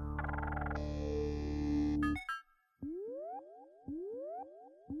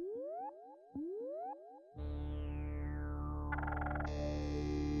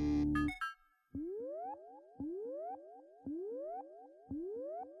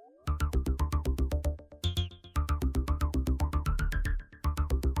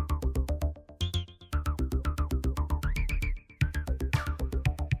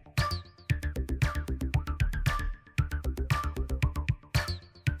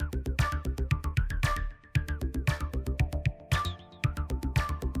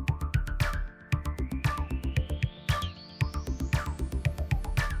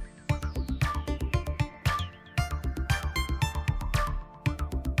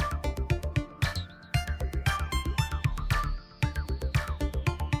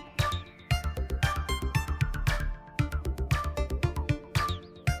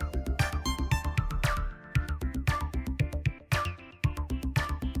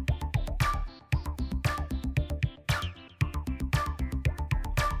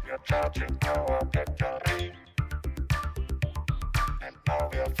 Charging our battery, and now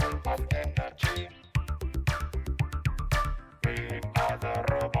we are full of energy. We are the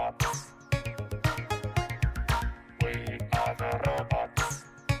robots. We are the robots.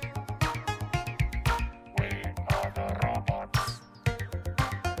 We are the robots.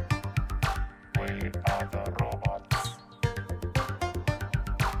 We are the robots.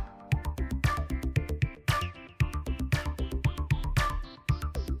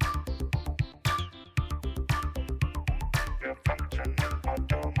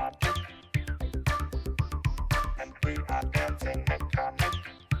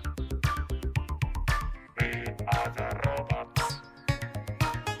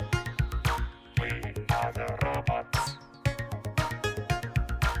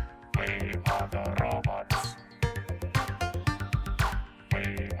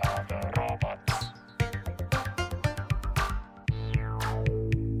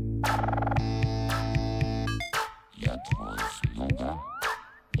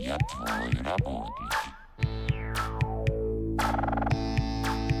 We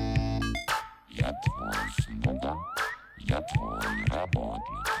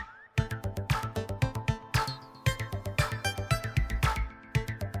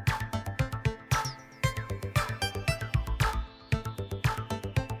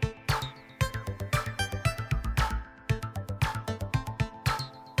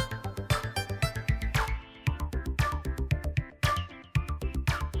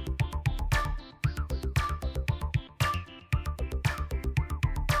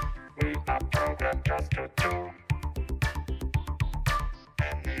are programmed just to do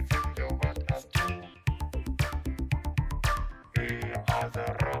anything you want us to. We are the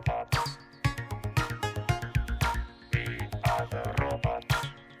robots. We are the robots.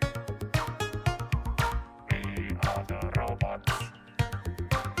 We are the robots.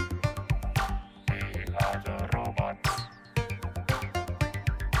 We are the robots.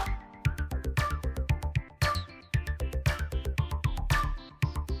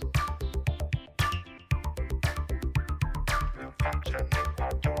 We're functioning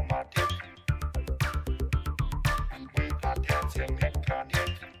automatic, and we are dancing mechanic.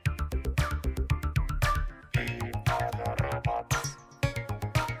 We are the robots.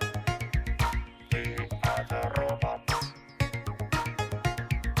 We are the robots.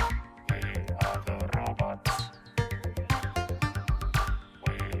 We are the robots.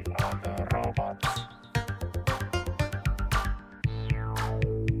 We are the robots.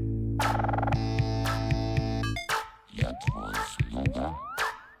 Я твой слуга,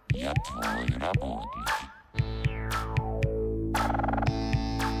 я твой работник.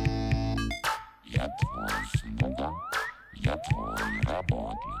 Я твой слуга, я твой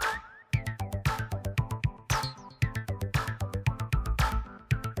работник.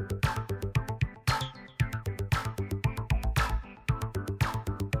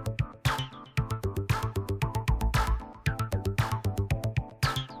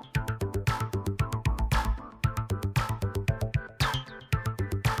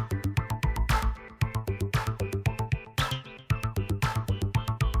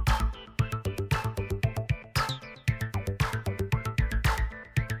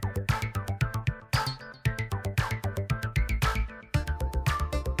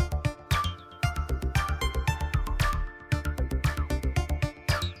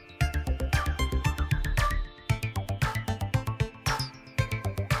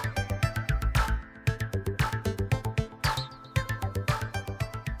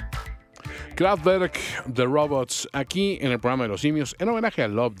 Kraftwerk, The Robots, aquí en el programa de los simios, en homenaje a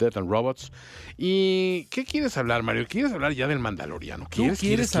Love, Death and Robots. ¿Y qué quieres hablar, Mario? ¿Quieres hablar ya del Mandaloriano? ¿Tú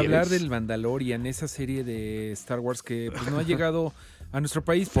quieres hablar del Mandalorian, esa serie de Star Wars que pues, no ha llegado a nuestro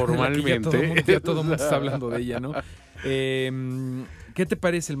país? Formalmente. Ya todo el mundo está hablando de ella, ¿no? ¿Qué te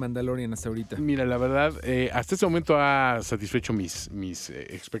parece el Mandalorian hasta ahorita? Mira, la verdad, hasta este momento ha satisfecho mis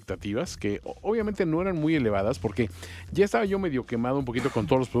expectativas, que obviamente no eran muy elevadas, porque ya estaba yo medio quemado un poquito con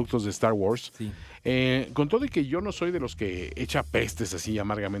todos los productos de Star Wars. Sí. Con todo y que yo no soy de los que echa pestes así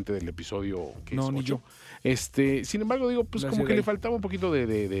amargamente del episodio que No, es ni 8. yo. Sin embargo, digo, pues Gracias, como que Dai. le faltaba un poquito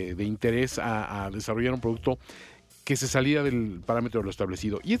de interés a desarrollar un producto que se salía del parámetro de lo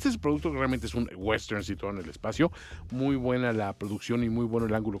establecido. Y este es el producto que realmente es un western situado en el espacio. Muy buena la producción y muy bueno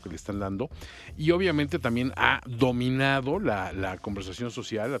el ángulo que le están dando. Y obviamente también ha dominado la conversación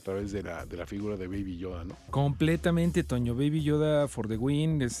social a través de la figura de Baby Yoda, ¿no? Completamente, Toño. Baby Yoda for the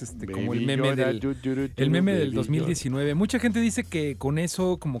win es como el Baby meme Yoda, el meme del Baby 2019. Mucha gente dice que con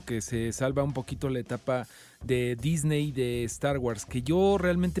eso como que se salva un poquito la etapa de Disney, de Star Wars, que yo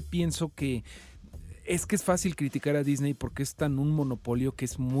realmente pienso que es fácil criticar a Disney porque es tan un monopolio que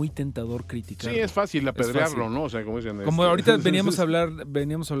es muy tentador criticarlo. Sí, es fácil apedrearlo, fácil. ¿no? O sea, como dicen. Como ahorita veníamos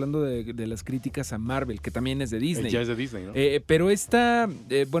hablando de las críticas a Marvel, que también es de Disney. Ya es de Disney, ¿no? Pero esta,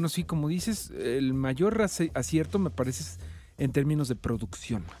 bueno, sí, como dices, el mayor acierto me parece es en términos de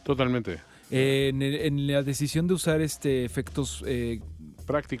producción. Totalmente. En la decisión de usar efectos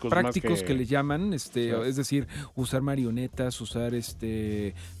Prácticos prácticos que le llaman, Sí. es decir, usar marionetas, usar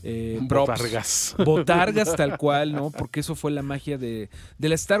Botargas. botargas tal cual, ¿no? Porque eso fue la magia de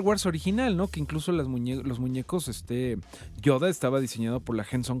la Star Wars original, ¿no? Que incluso los muñecos, Yoda estaba diseñado por la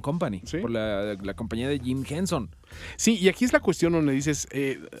Henson Company, Sí. por la compañía de Jim Henson. Sí, y aquí es la cuestión donde dices,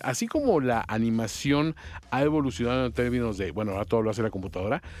 así como la animación ha evolucionado en términos de, bueno, ahora todo lo hace la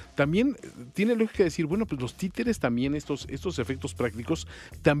computadora, también tiene lógica decir, bueno, pues los títeres también, estos efectos prácticos,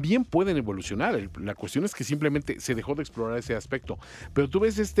 también pueden evolucionar. La cuestión es que simplemente se dejó de explorar ese aspecto. Pero tú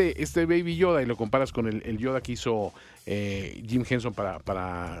ves este Baby Yoda y lo comparas con el Yoda que hizo Jim Henson para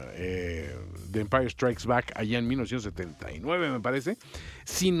The Empire Strikes Back allá en 1979, me parece.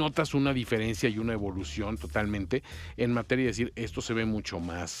 Sí notas una diferencia y una evolución totalmente en materia de decir, esto se ve mucho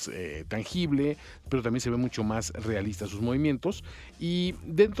más tangible, pero también se ve mucho más realista sus movimientos. Y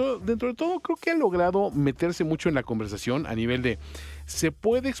dentro de todo, creo que ha logrado meterse mucho en la conversación a nivel de se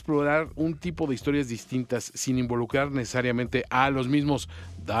puede explorar un tipo de historias distintas sin involucrar necesariamente a los mismos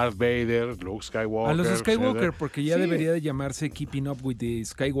Darth Vader, Luke Skywalker. A los Skywalker, etcétera. porque ya Sí. debería de llamarse Keeping Up with the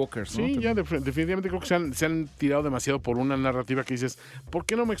Skywalkers, ¿no? Sí, ya definitivamente creo que se han tirado demasiado por una narrativa que dices, ¿por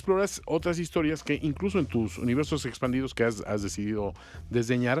qué no me exploras otras historias que incluso en tus universos expandidos que has decidido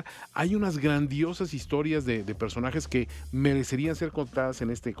desdeñar, hay unas grandiosas historias de personajes que merecerían ser contadas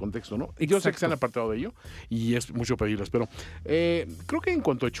en este contexto, ¿no? Yo sé que se han apartado de ello y es mucho pedirles, pero creo que en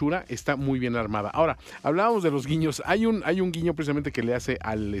cuanto a hechura está muy bien armada. Ahora, hablábamos de los guiños. Hay un guiño precisamente que le hace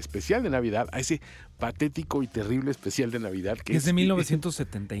al especial de Navidad, a ese patético y terrible especial de Navidad que es de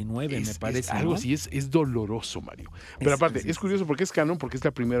 1979, me parece. Es algo ¿no? así, es doloroso, Mario. Pero aparte, es curioso porque es canon, porque es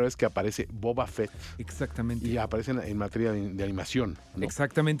la primera vez que aparece Boba Fett. Exactamente. Y aparece en materia de animación, ¿no?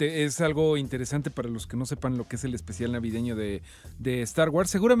 Exactamente, es algo interesante para los que no sepan lo que es el especial navideño de Star Wars.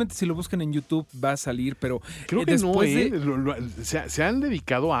 Seguramente si lo buscan en YouTube va a salir, pero creo que después se han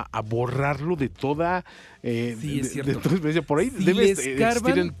dedicado a borrarlo de toda sí, es cierto. de toda experiencia. Por ahí Si debe le existir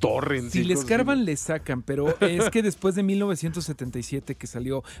escarban- en torrents. Si y le cosas escarban, así. le sacan, pero es que después de 1977 que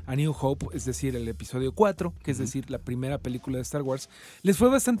salió A New Hope, es decir, el episodio 4, que es decir, la primera película de Star Wars, les fue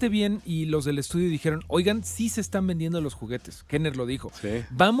bastante bien y los del estudio dijeron, oigan, sí se están vendiendo los juguetes. Kenner lo dijo. Sí.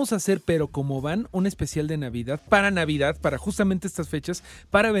 Vamos a hacer, pero como van, un especial de Navidad, para justamente estas fechas,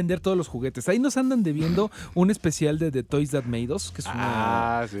 para vender todos los juguetes. Ahí nos andan debiendo un especial de The Toys That Made Us, que es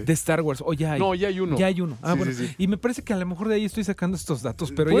una Sí. de Star Wars. O ya hay. No, ya hay uno. Ya hay uno. Ah, Sí, bueno. sí, sí. Y me parece que a lo mejor de ahí estoy sacando estos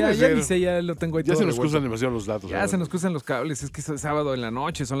datos, pero Puede ya ser. ni sé, ya lo tengo ahí Ya todo se nos revuelto. cruzan demasiado los datos. Ya ¿verdad? se nos cruzan los cables, es que es sábado en la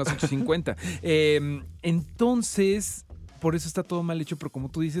noche, son las 8:50. Entonces, por eso está todo mal hecho, pero como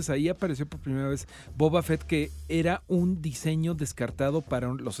tú dices, ahí apareció por primera vez Boba Fett, que era un diseño descartado para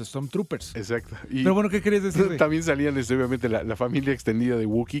los Stormtroopers. Exacto. Y Pero bueno, ¿qué querías decir? también salían obviamente la familia extendida de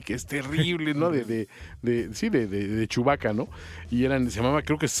Wookiee, que es terrible, ¿no? De Chewbacca, ¿no? Y se llamaba,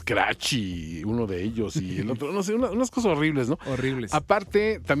 creo que Scratchy, uno de ellos, y el otro, no sé, unas cosas horribles, ¿no? Horribles.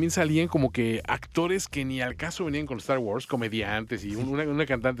 Aparte, también salían como que actores que ni al caso venían con Star Wars, comediantes, y una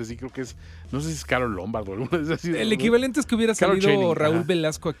cantante, sí, creo que es, no sé si es Carol Lombard o alguna de esas. El equivalente es que hubiera Carol salido Channing, Raúl ajá.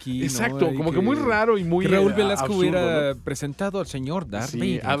 Velasco aquí, ¿no? Exacto, Y como que muy raro y muy que Raúl Velasco absurdo, hubiera ¿no? presentado al señor Darth Sí,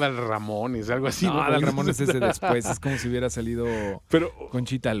 Vader. Adal Ramones, algo así. No, Adal Ramones es de después, es como si hubiera salido Pero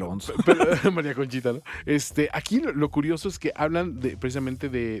Conchita Alonso. Pero, María Conchita, ¿no? Aquí lo curioso es que hablan precisamente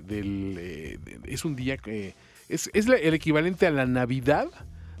es un día que es el equivalente a la Navidad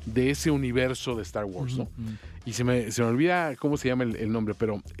de ese universo de Star Wars, ¿no? Y se me olvida cómo se llama el nombre,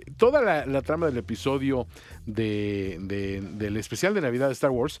 pero toda la trama del episodio del especial de Navidad de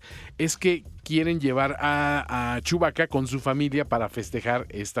Star Wars es que quieren llevar a Chewbacca con su familia para festejar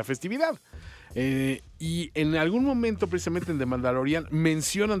esta festividad. Y en algún momento, precisamente en The Mandalorian,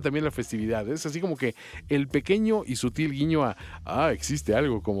 mencionan también la festividad. Es así como que el pequeño y sutil guiño existe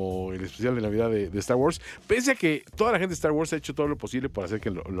algo como el especial de Navidad de Star Wars, pese a que toda la gente de Star Wars ha hecho todo lo posible por hacer que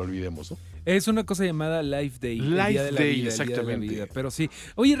lo olvidemos, ¿no? Es una cosa llamada Life Day. el Life día de la Day, vida, el día de la exactamente. vida, pero sí.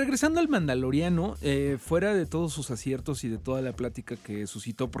 Oye, regresando al Mandaloriano, fuera de todos sus aciertos y de toda la plática que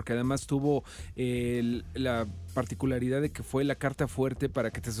suscitó, porque además tuvo la particularidad de que fue la carta fuerte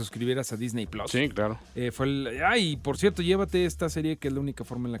para que te suscribieras a Disney Plus. Sí, claro. Y por cierto, llévate esta serie que es la única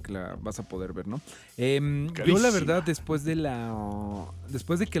forma en la que la vas a poder ver, ¿no? Yo la verdad, después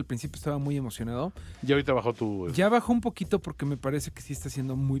de que al principio estaba muy emocionado, Ya ahorita bajó tu... ya bajó un poquito porque me parece que sí está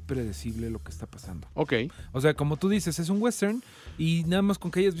siendo muy predecible lo que está pasando. Ok. O sea, como tú dices, es un western y nada más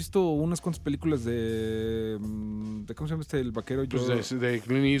con que hayas visto unas cuantas películas de ¿cómo se llama el vaquero? Pues de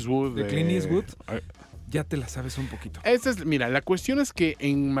Clint Eastwood. De Clint Eastwood. Ya te la sabes un poquito. Mira, la cuestión es que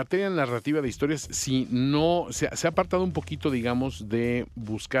en materia narrativa de historias, si no se ha apartado un poquito, digamos, de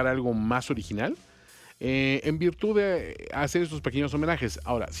buscar algo más original, en virtud de hacer estos pequeños homenajes.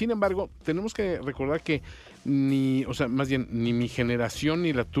 Ahora, sin embargo, tenemos que recordar que ni mi generación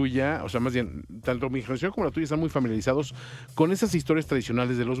ni la tuya, tanto mi generación como la tuya están muy familiarizados con esas historias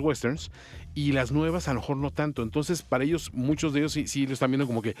tradicionales de los westerns, y las nuevas a lo mejor no tanto. Entonces, para ellos, muchos de ellos sí lo están viendo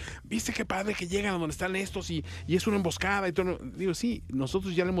como que, ¿viste qué padre que llegan a donde están estos y es una emboscada y todo? Digo, sí,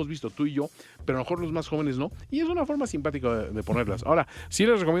 nosotros ya lo hemos visto, tú y yo, pero a lo mejor los más jóvenes no, y es una forma simpática de ponerlas. Ahora, sí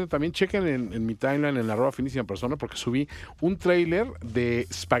les recomiendo también, chequen en mi timeline, en @finísima persona porque subí un tráiler de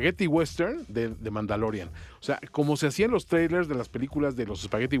Spaghetti Western de Mandalorian. O sea, como se hacían los trailers de las películas de los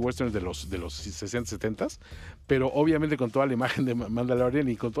Spaghetti Westerns de los 60, 70, pero obviamente con toda la imagen de Mandalorian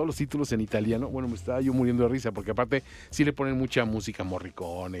y con todos los títulos en italiano. Bueno, me estaba yo muriendo de risa porque aparte sí le ponen mucha música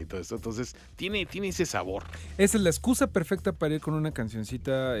Morricone y todo eso. Entonces tiene ese sabor. Esa es la excusa perfecta para ir con una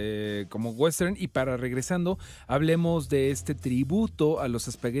cancioncita como western. Y para regresando, hablemos de este tributo a los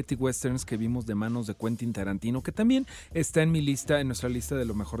Spaghetti Westerns que vimos de manos de Quentin Tarantino, que también está en nuestra lista de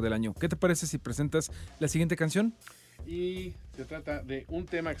lo mejor del año. ¿Qué te parece si presentas la siguiente canción? Y se trata de un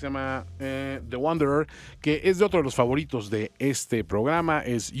tema que se llama The Wanderer, que es de otro de los favoritos de este programa.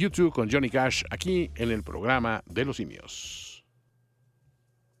 Es YouTube con Johnny Cash, aquí en el programa de los simios.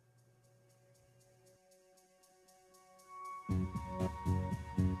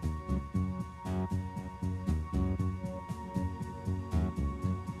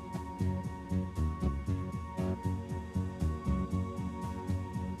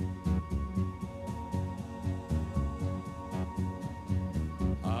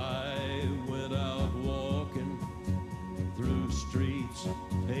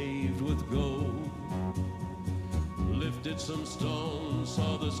 Paved with gold, lifted some stones,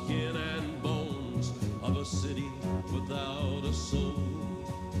 saw the skin and bones of a city without a soul.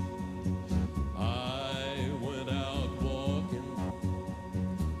 I went out walking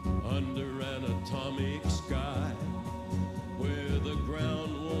under an atomic sky, where the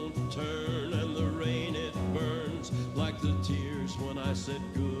ground won't turn and the rain it burns like the tears when I said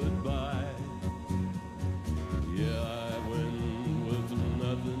goodbye. Yeah, I went with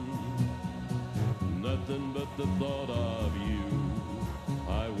nothing but the thought of you.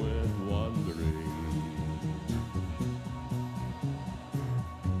 I went wandering.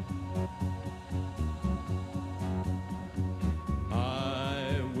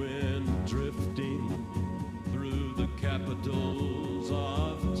 I went drifting through the capitals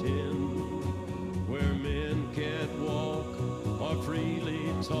of tin, where men can't walk or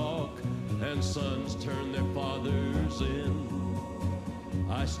freely talk, and sons turn their fathers in.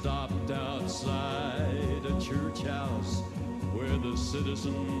 I stopped outside a church house where the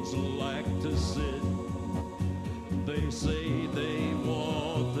citizens like to sit. They say they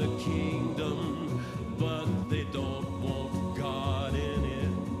want the kingdom, but they don't want God in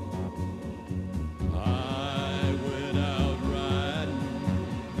it. I went out riding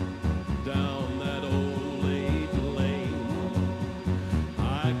down that old 8 lane.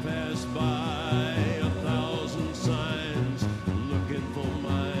 I passed by 1,000 signs looking for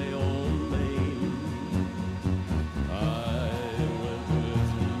my own name. I went with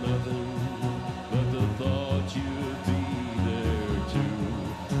nothing but the thought you'd be there too,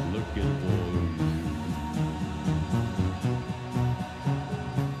 looking for you.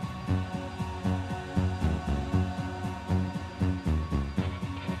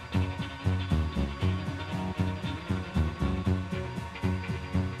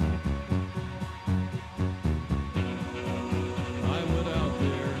 I went out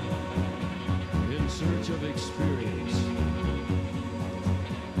there in search of experience,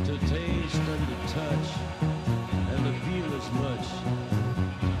 to taste and to touch and to feel as much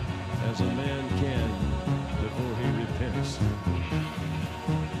as a man can before he repents.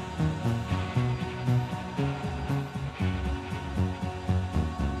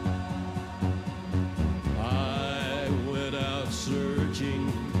 I went out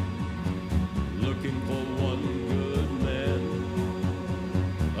searching, looking for one good man,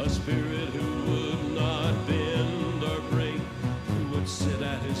 a spirit who would not bend or break, who would sit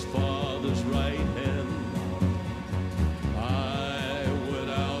at his Father's right hand. I went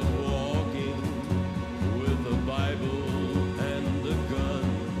out walking with the Bible and the gun.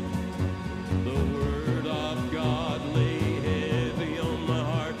 The Word of God lay heavy on my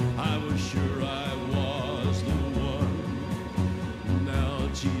heart. I was sure I was the one. Now,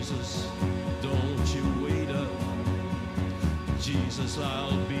 Jesus, don't you wait up. Jesus,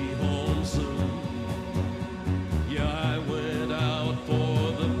 I'll be home soon. Yeah, I went out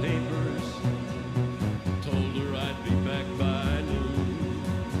for the papers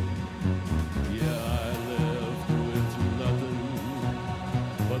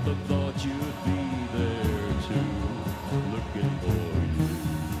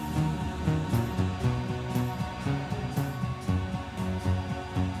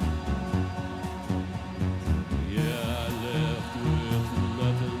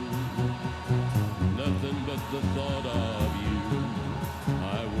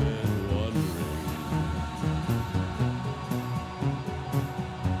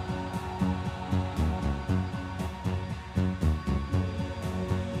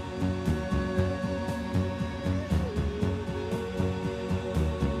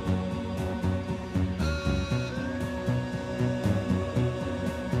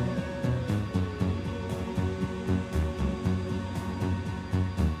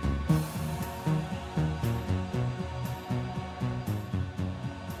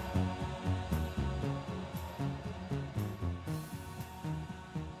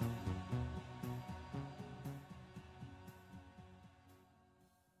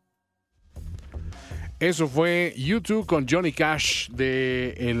Eso fue U2 con Johnny Cash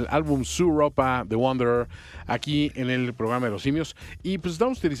del álbum Europa The Wanderer, aquí en el programa de los simios. Y pues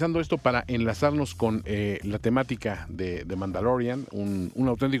estamos utilizando esto para enlazarnos con la temática de Mandalorian, un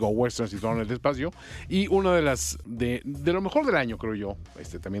auténtico western situado en el espacio, y una de las de lo mejor del año, creo yo,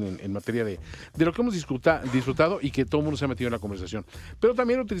 también en materia de lo que hemos disfrutado y que todo el mundo se ha metido en la conversación. Pero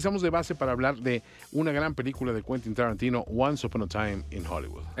también lo utilizamos de base para hablar de una gran película de Quentin Tarantino, Once Upon a Time in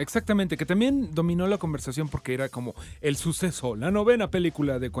Hollywood. Exactamente, que también dominó la conversación porque era como el suceso, la 9ª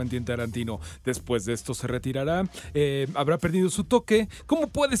película de Quentin Tarantino. Después de esto se retirará, habrá perdido su toque. ¿Cómo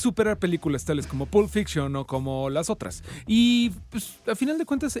puede superar películas tales como Pulp Fiction o como las otras? Y pues, a final de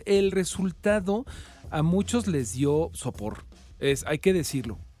cuentas, el resultado a muchos les dio sopor. Hay que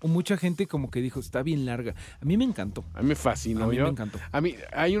decirlo. Mucha gente como que dijo, está bien larga. A mí me encantó. A mí me fascinó. A mí me encantó. A mí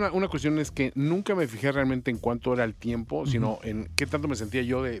hay una cuestión, es que nunca me fijé realmente en cuánto era el tiempo, sino en qué tanto me sentía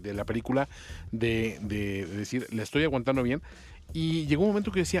yo de la película, de decir, la estoy aguantando bien. Y llegó un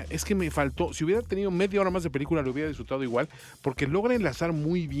momento que decía, es que me faltó, si hubiera tenido media hora más de película, lo hubiera disfrutado igual, porque logra enlazar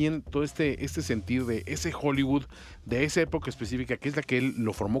muy bien todo este sentir de ese Hollywood, de esa época específica, que es la que él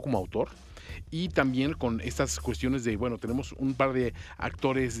lo formó como autor. Y también con estas cuestiones de, bueno, tenemos un par de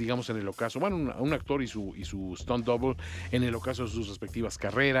actores, digamos, en el ocaso, bueno, un actor y su stunt double en el ocaso de sus respectivas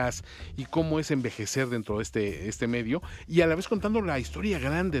carreras, y cómo es envejecer dentro de este medio, y a la vez contando la historia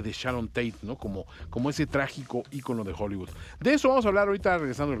grande de Sharon Tate, ¿no? Como ese trágico ícono de Hollywood. De eso vamos a hablar ahorita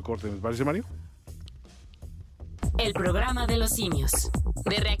regresando del corte, ¿me parece, Mario? El programa de los simios,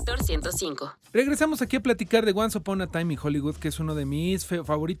 de Reactor 105. Regresamos aquí a platicar de Once Upon a Time in Hollywood, que es uno de mis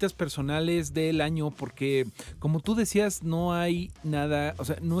favoritas personales del año, porque como tú decías, no hay nada, o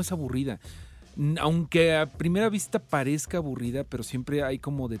sea, no es aburrida. Aunque a primera vista parezca aburrida, pero siempre hay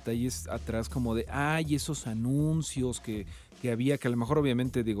como detalles atrás, como de, esos anuncios que había, que a lo mejor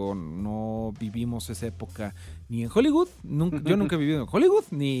obviamente, digo, no vivimos esa época ni en Hollywood, yo nunca he vivido en Hollywood,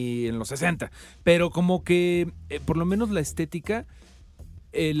 ni en los 60, pero como que por lo menos la estética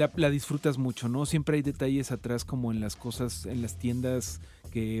la disfrutas mucho, ¿no? Siempre hay detalles atrás como en las cosas, en las tiendas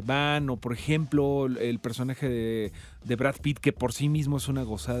que van, o por ejemplo el personaje de Brad Pitt, que por sí mismo es una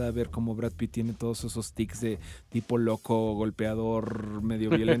gozada ver cómo Brad Pitt tiene todos esos tics de tipo loco, golpeador, medio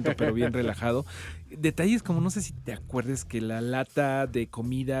violento, pero bien relajado. Detalles como, no sé si te acuerdes que la lata de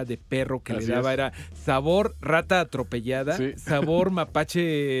comida de perro que le daba era sabor rata atropellada, sabor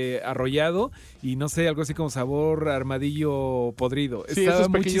mapache arrollado y no sé, algo así como sabor armadillo podrido. Sí, estaba esos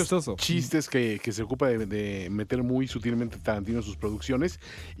muy pequeños chistoso. Chistes que se ocupa de meter muy sutilmente Tarantino en sus producciones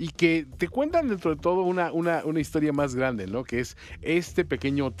y que te cuentan dentro de todo una historia más grande, ¿no? Que es este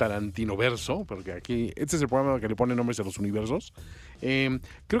pequeño Tarantino verso, porque aquí este es el programa que le pone nombres a los universos.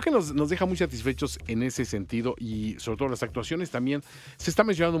 Creo que nos deja muy satisfechos en ese sentido, y sobre todo las actuaciones también. Se está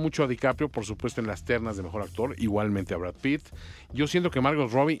mencionando mucho a DiCaprio, por supuesto, en las ternas de mejor actor, igualmente a Brad Pitt. Yo siento que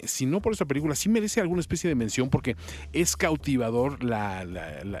Margot Robbie, si no por esta película, sí merece alguna especie de mención, porque es cautivador la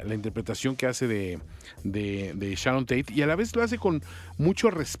interpretación que hace de Sharon Tate, y a la vez lo hace con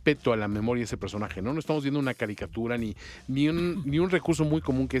mucho respeto a la memoria de ese personaje, ¿no? No estamos viendo una caricatura ni un recurso muy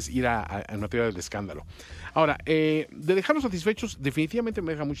común que es ir a materia del escándalo. Ahora, de dejarlos satisfechos, definitivamente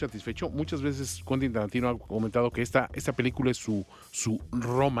me deja muy satisfecho. Muchas veces Quentin Tarantino ha comentado que esta película es su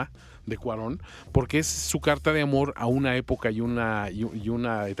Roma de Cuarón, porque es su carta de amor a una época y una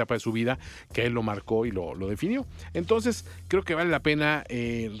etapa de su vida que él lo marcó y lo definió. Entonces, creo que vale la pena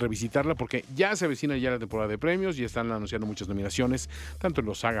revisitarla, porque ya se avecina ya la temporada de premios, y están anunciando muchas nominaciones, tanto en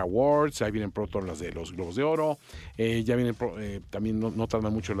los Saga Awards, ahí vienen pronto las de los Globos de Oro, ya vienen también no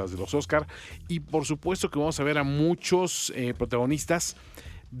tardan mucho las de los Oscar, y por supuesto que vamos a ver a muchos protagonistas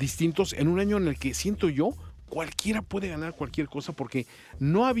distintos en un año en el que siento yo cualquiera puede ganar cualquier cosa, porque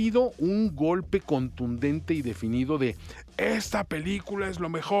no ha habido un golpe contundente y definido de esta película es lo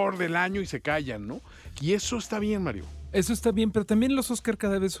mejor del año y se callan, ¿no? Y eso está bien, Mario. Eso está bien, pero también los Oscar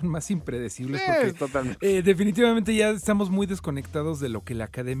cada vez son más impredecibles, porque totalmente. Definitivamente ya estamos muy desconectados de lo que la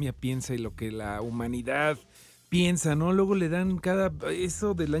academia piensa y lo que la humanidad piensa, ¿no? Luego le dan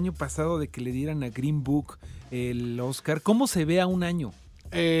eso del año pasado de que le dieran a Green Book el Oscar. ¿Cómo se ve a un año?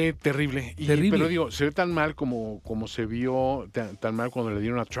 Terrible. Pero digo, se ve tan mal como se vio tan mal cuando le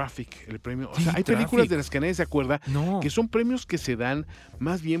dieron a Traffic el premio. O sea, hay películas de las que nadie se acuerda, que son premios que se dan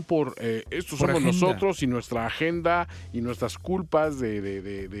más bien por estos somos agenda. Nosotros y nuestra agenda y nuestras culpas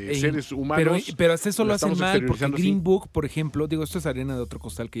de seres humanos. Pero hasta eso lo hacen mal, porque Green Book, por ejemplo, digo, esto es arena de otro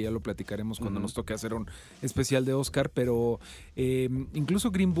costal que ya lo platicaremos cuando nos toque hacer un especial de Oscar, pero incluso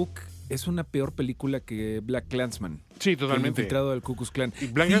Green Book es una peor película que Black Klansman. Sí, totalmente. El infiltrado del Ku Klux Klan. Y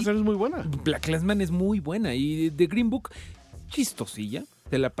Black Klansman es muy buena. Black Klansman es muy buena. Y The Green Book, chistosilla,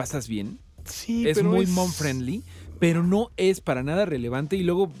 te la pasas bien. Sí, es pero muy mom-friendly, pero no es para nada relevante. Y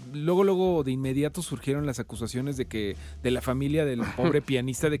luego de inmediato surgieron las acusaciones de la familia del pobre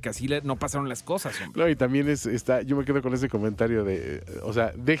pianista de que así no pasaron las cosas, hombre. No, y también yo me quedo con ese comentario de, o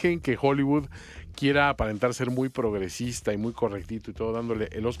sea, dejen que Hollywood quiera aparentar ser muy progresista y muy correctito y todo, dándole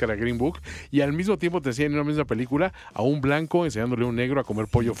el Oscar a Green Book, y al mismo tiempo te enseñan en una misma película a un blanco enseñándole a un negro a comer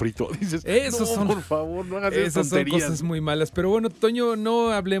pollo frito. Dices, por favor, no hagas esas tonterías. Son cosas muy malas. Pero bueno, Toño,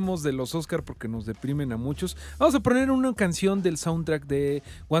 no hablemos de los Oscar porque nos deprimen a muchos. Vamos a poner una canción del soundtrack de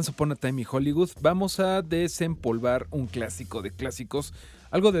Once Upon a Time in Hollywood. Vamos a desempolvar un clásico de clásicos.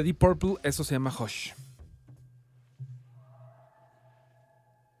 Algo de Deep Purple, eso se llama Hush.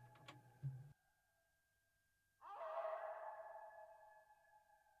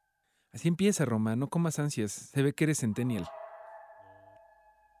 Así empieza, Roma, no comas ansias. Se ve que eres centennial.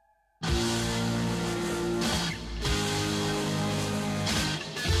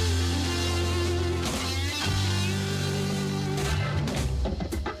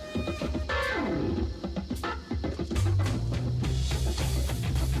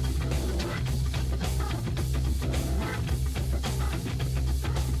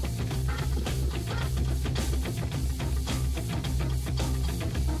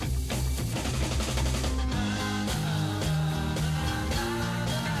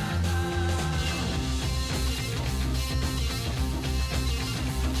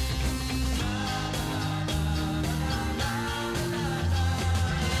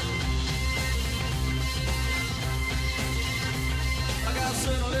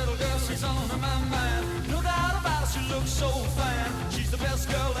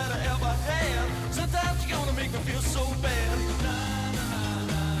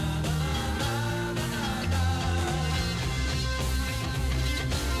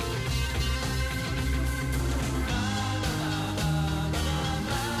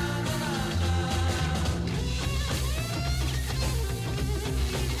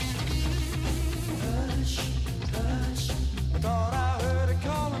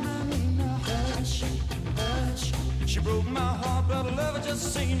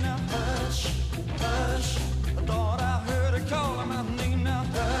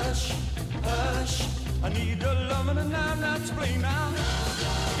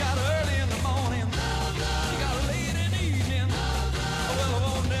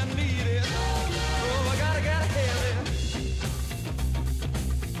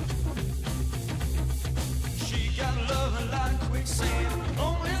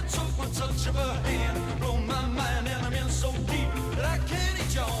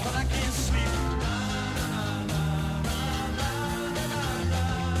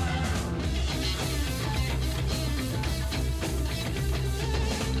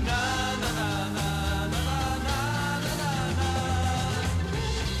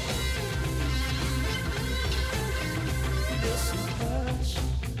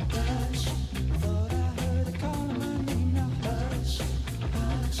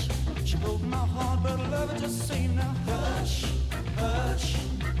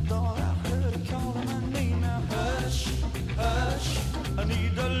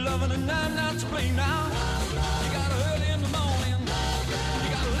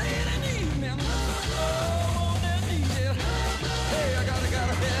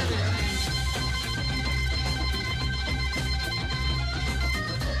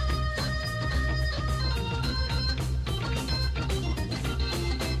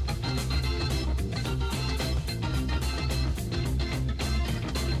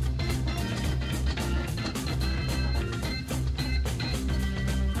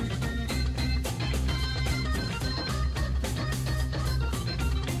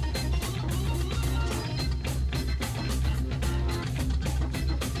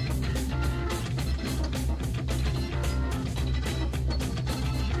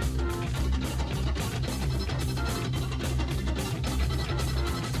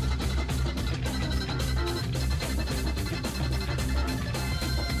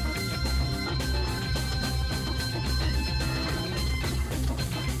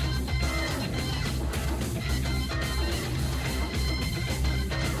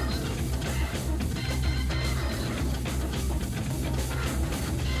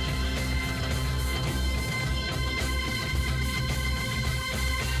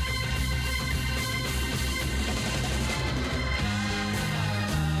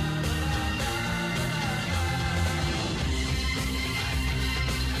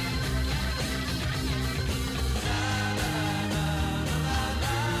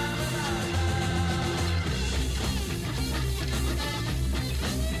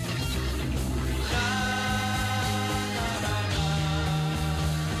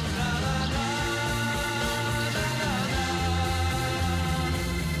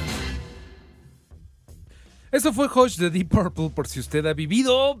 Eso fue Hush de Deep Purple, por si usted ha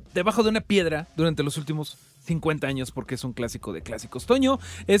vivido debajo de una piedra durante los últimos 50 años, porque es un clásico de clásicos. Toño,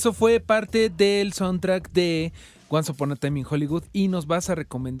 eso fue parte del soundtrack de Once Upon a Time in Hollywood y nos vas a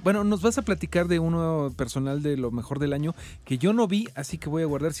recomendar, bueno, nos vas a platicar de uno personal de lo mejor del año que yo no vi, así que voy a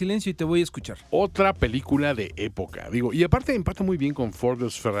guardar silencio y te voy a escuchar. Otra película de época, digo, y aparte empata muy bien con Ford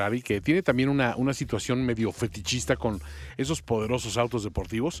vs Ferrari, que tiene también una situación medio fetichista con esos poderosos autos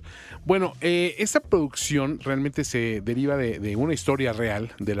deportivos. Bueno, esta producción realmente se deriva de una historia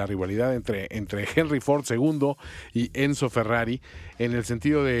real, de la rivalidad entre Henry Ford II y Enzo Ferrari, en el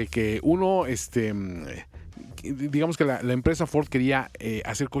sentido de que uno, digamos que la empresa Ford quería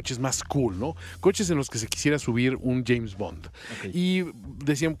hacer coches más cool, ¿no? Coches en los que se quisiera subir un James Bond. Okay. Y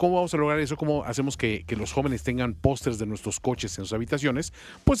decían, ¿cómo vamos a lograr eso? ¿Cómo hacemos que los jóvenes tengan pósters de nuestros coches en sus habitaciones?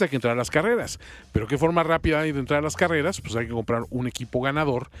 Pues hay que entrar a las carreras. Pero ¿qué forma rápida hay de entrar a las carreras? Pues hay que comprar un equipo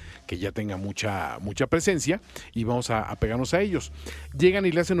ganador que ya tenga mucha presencia y vamos a pegarnos a ellos. Llegan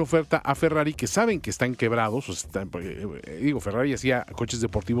y le hacen oferta a Ferrari, que saben que están quebrados. O sea, Ferrari hacía coches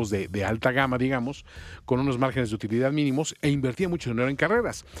deportivos de alta gama, digamos, con unos márgenes de utilidad mínimos e invertía mucho dinero en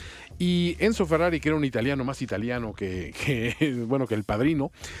carreras. Y Enzo Ferrari, que era un italiano, más italiano que el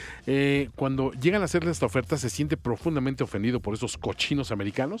padrino, cuando llegan a hacerle esta oferta se siente profundamente ofendido por esos cochinos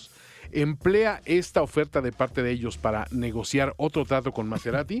americanos, emplea esta oferta de parte de ellos para negociar otro trato con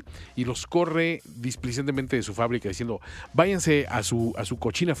Maserati y los corre displicentemente de su fábrica diciendo, váyanse a su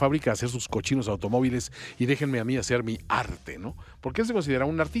cochina fábrica a hacer sus cochinos automóviles y déjenme a mí hacer mi arte, ¿no? Porque él se considera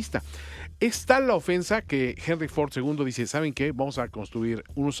un artista. Es tal la ofensa que Henry Ford II dice, ¿saben qué? Vamos a construir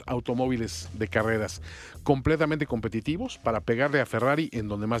unos automóviles de carreras completamente competitivos para pegarle a Ferrari en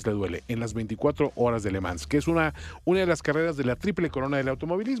donde más le duele, en las 24 horas de Le Mans, que es una de las carreras de la triple corona del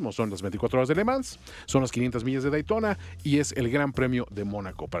automovilismo. Son las 24 horas de Le Mans, son las 500 millas de Daytona y es el Gran Premio de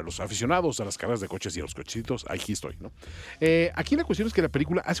Mónaco. Para los aficionados a las carreras de coches y a los cochecitos, aquí estoy, ¿no? Aquí la cuestión es que la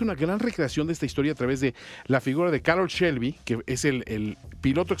película hace una gran recreación de esta historia a través de la figura de Carroll Shelby, que es el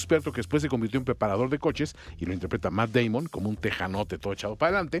piloto experto que después se convirtió en preparador de coches y lo interpreta Matt Damon como un tejanote todo echado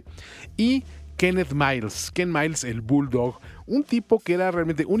para adelante, y Ken Miles, el Bulldog, un tipo que era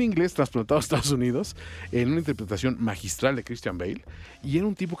realmente un inglés trasplantado a Estados Unidos en una interpretación magistral de Christian Bale, y era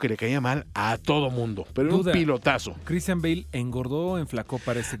un tipo que le caía mal a todo mundo, pero era un pilotazo. ¿Christian Bale engordó o enflacó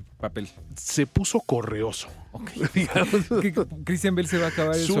para ese papel? Se puso correoso. Okay. Christian Bale se va a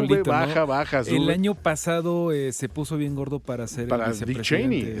acabar el sube, solito, baja, ¿no? sube. El año pasado se puso bien gordo para ser el Dick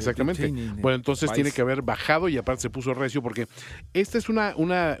Cheney, exactamente. Dick Cheney, bueno, entonces tiene que haber bajado y aparte se puso recio porque esta es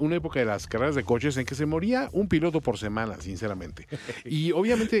una época de las carreras de coches en que se moría un piloto por semana, sinceramente. Y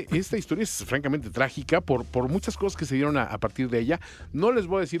obviamente esta historia es francamente trágica por muchas cosas que se dieron a partir de ella. No les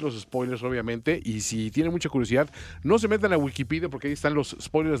voy a decir los spoilers, obviamente, y si tienen mucha curiosidad, no se metan a Wikipedia porque ahí están los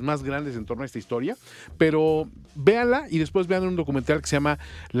spoilers más grandes en torno a esta historia, pero véanla y después vean un documental que se llama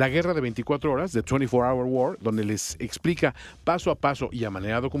La Guerra de 24 Horas, The 24-Hour War, donde les explica paso a paso y a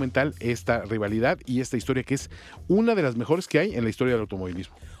manera documental esta rivalidad y esta historia que es una de las mejores que hay en la historia del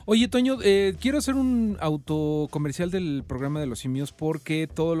automovilismo. Oye, Toño, quiero hacer un autocomercial del Programa de los Simios porque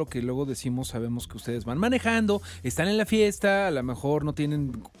todo lo que luego decimos sabemos que ustedes van manejando, están en la fiesta, a lo mejor no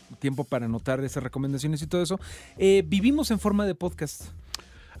tienen tiempo para anotar esas recomendaciones y todo eso. Vivimos en forma de podcast.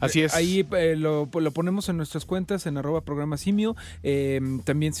 Así es. Ahí lo ponemos en nuestras cuentas, en @programasimio.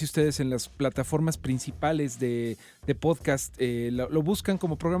 También si ustedes en las plataformas principales de podcast lo buscan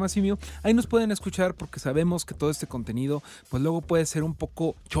como Programa Simio, ahí nos pueden escuchar porque sabemos que todo este contenido pues luego puede ser un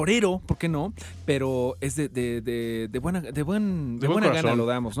poco chorero, ¿por qué no? Pero es de buena gana lo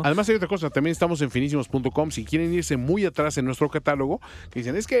damos, ¿no? Además hay otra cosa, también estamos en finísimos.com. Si quieren irse muy atrás en nuestro catálogo, que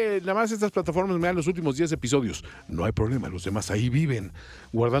dicen, es que nada más estas plataformas me dan los últimos 10 episodios. No hay problema, los demás ahí viven,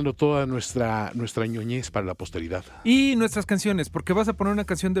 guardando toda nuestra ñoñez para la posteridad. Y nuestras canciones, porque vas a poner una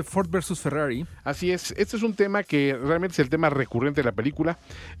canción de Ford vs Ferrari. Así es, este es un tema que realmente es el tema recurrente de la película.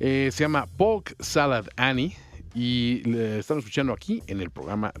 Se llama Polk Salad Annie y le están escuchando aquí en el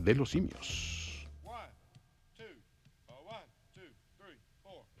Programa de los Simios. 1, 2, 1, 2, 3,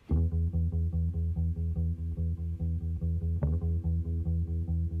 4.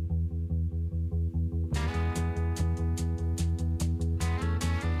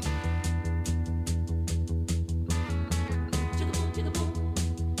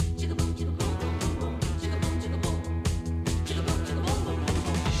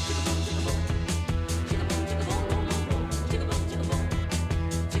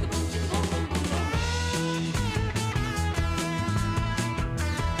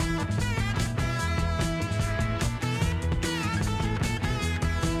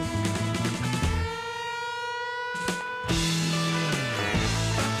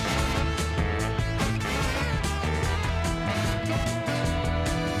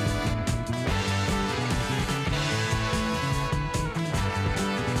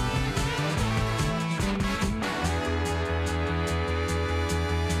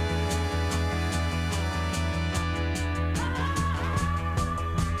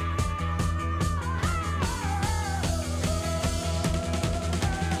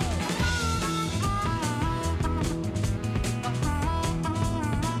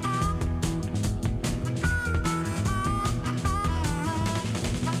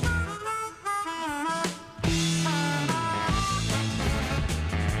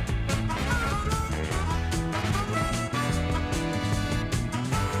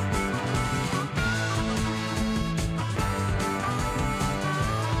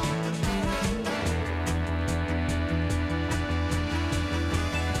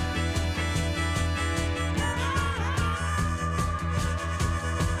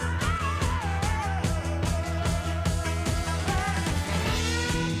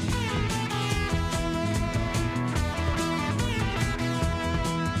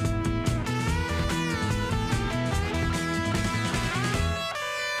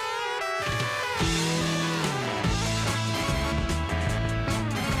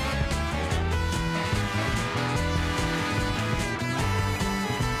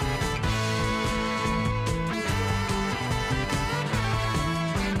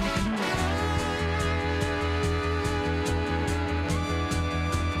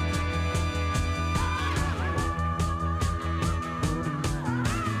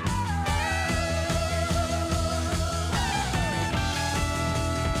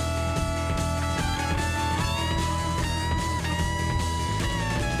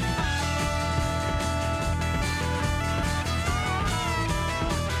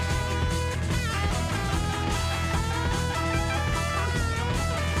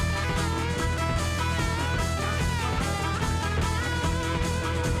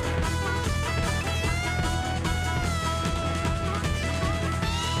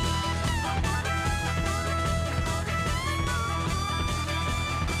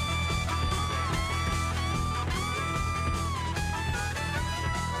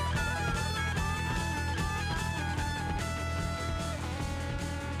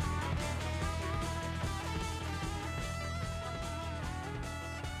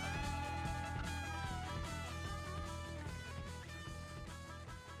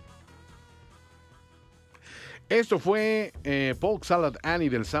 Esto fue Polk Salad Annie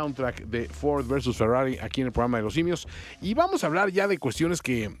del soundtrack de Ford vs. Ferrari aquí en el programa de Los Simios. Y vamos a hablar ya de cuestiones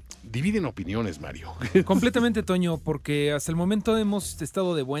que dividen opiniones, Mario. Completamente, Toño, porque hasta el momento hemos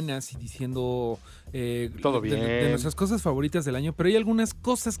estado de buenas y diciendo todo bien. De nuestras cosas favoritas del año, pero hay algunas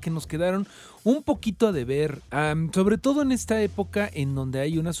cosas que nos quedaron un poquito a deber, sobre todo en esta época en donde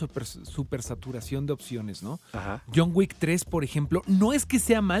hay una super saturación de opciones, ¿no? Ajá. John Wick 3, por ejemplo, no es que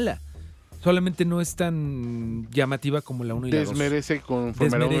sea mala, solamente no es tan llamativa como la 1 y la 2. Desmerece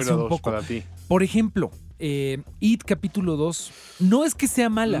conforme la 1 y la 2 para ti. Por ejemplo, It capítulo 2, no es que sea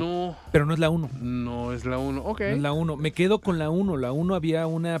mala, No, pero no es la 1. no es la 1. Ok. No es la 1. Me quedo con la 1. La 1 había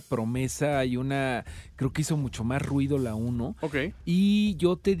una promesa y creo que hizo mucho más ruido la 1. Ok. Y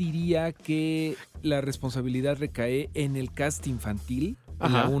yo te diría que la responsabilidad recae en el cast infantil.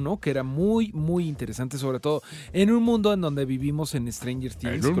 La 1, que era muy, muy interesante, sobre todo en un mundo en donde vivimos en Stranger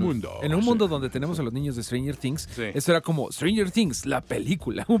Things. En un mundo donde tenemos a los niños de Stranger Things. Sí. Eso era como Stranger Things, la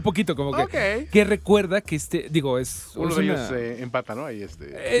película. Un poquito como que recuerda que uno de ellos empata, ¿no? Ahí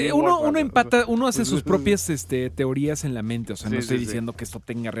uno empata, uno hace sus propias teorías en la mente. O sea, no estoy diciendo que esto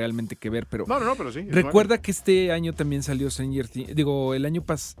tenga realmente que ver, pero. No, pero sí. Recuerda que este año también salió Stranger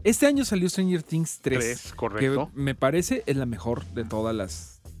Things. Este año salió Stranger Things 3. Correcto. Que me parece es la mejor de todas las.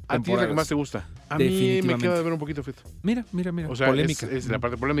 ¿A ti es la que más te gusta? A mí me queda de ver un poquito, Fito. Mira. O sea, polémica. Es la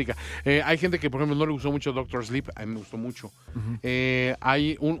parte polémica. Hay gente que, por ejemplo, no le gustó mucho Doctor Sleep. A mí me gustó mucho.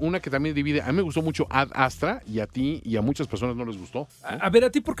 Hay una que también divide. A mí me gustó mucho Ad Astra y a ti y a muchas personas no les gustó, ¿no? A ver, ¿a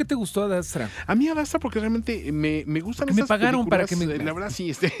ti por qué te gustó Ad Astra? A mí Ad Astra porque realmente me gustan porque esas me pagaron películas. para que me... La verdad,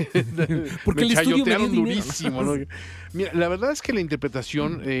 sí. Porque me el estudio me dio durísimo, ¿no? Mira, la verdad es que la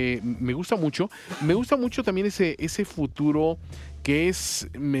interpretación me gusta mucho. Me gusta mucho también ese futuro que es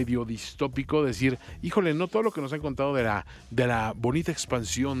medio distópico, decir, híjole, no todo lo que nos han contado de la bonita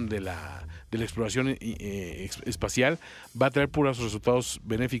expansión de la exploración espacial va a traer puros resultados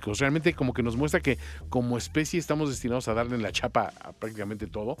benéficos. Realmente como que nos muestra que como especie estamos destinados a darle en la chapa a prácticamente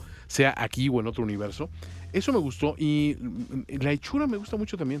todo, sea aquí o en otro universo. Eso me gustó y la hechura me gusta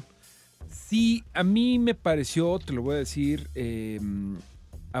mucho también. Sí, a mí me pareció, te lo voy a decir,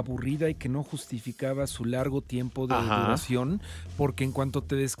 aburrida y que no justificaba su largo tiempo de duración, porque en cuanto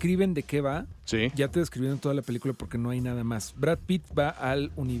te describen de qué va, ya te describieron toda la película porque no hay nada más. Brad Pitt va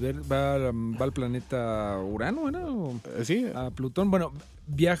al universo, va al planeta Urano, ¿no? Sí. A Plutón. Bueno,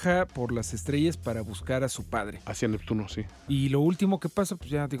 viaja por las estrellas para buscar a su padre. Hacia Neptuno, sí. Y lo último que pasa, pues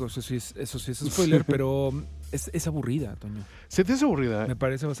ya digo, eso sí es spoiler, pero es aburrida, Toño. ¿Se te hace aburrida? Me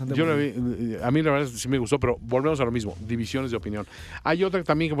parece bastante aburrida. Yo la vi, a mí la verdad sí me gustó, pero volvemos a lo mismo, divisiones de opinión. Hay otra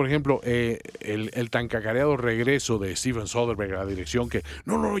también que, por ejemplo, el tan cacareado regreso de Steven Soderbergh a la dirección, que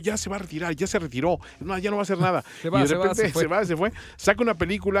no, ya se va a retirar, ya se retiró, ya no va a hacer nada. Se fue. Saca una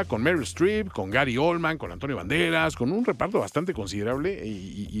película con Meryl Streep, con Gary Oldman, con Antonio Banderas, con un reparto bastante considerable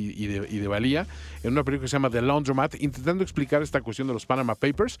y de valía, en una película que se llama The Laundromat, intentando explicar esta cuestión de los Panama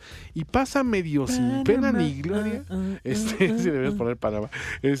Papers, y pasa medio sin pena ni gloria, si debes poner Panamá,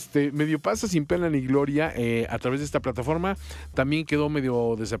 medio pasa sin pena ni gloria a través de esta plataforma. También quedó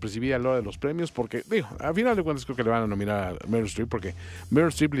medio desapercibida a la hora de los premios, porque, digo, a final de cuentas creo que le van a nominar a Meryl Streep, porque Meryl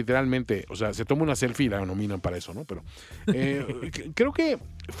Streep literalmente, o sea, se toma una selfie y la nominan para eso, ¿no? Pero creo que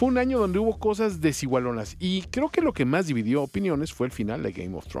fue un año donde hubo cosas desigualonas, y creo que lo que más dividió opiniones fue el final de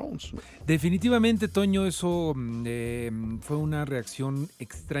Game of Thrones, ¿no? Definitivamente, Toño, eso fue una reacción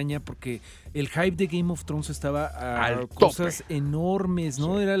extraña, porque el hype de Game of Thrones estaba a cosas enormes,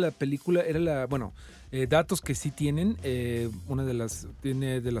 ¿no? Sí. Era la película, datos que sí tienen, una de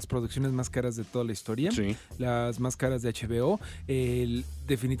las producciones más caras de toda la historia, las más caras de HBO,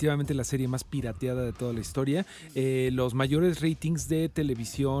 definitivamente la serie más pirateada de toda la historia, los mayores ratings de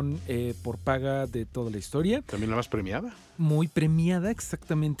televisión por paga de toda la historia. También la más premiada. Muy premiada,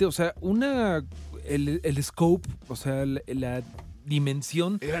 exactamente. O sea, el scope, o sea, la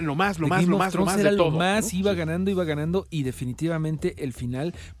dimensión era lo más era de todo, lo más, ¿no? iba ganando, y definitivamente el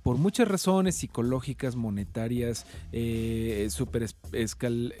final, por muchas razones psicológicas, monetarias, súper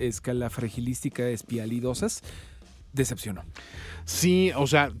escalafragilísticas, espialidosas, decepcionó. Sí, o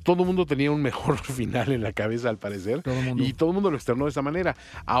sea, todo el mundo tenía un mejor final en la cabeza, al parecer, y todo el mundo lo externó de esa manera.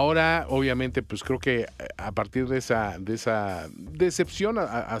 Ahora, obviamente, pues creo que a partir de esa decepción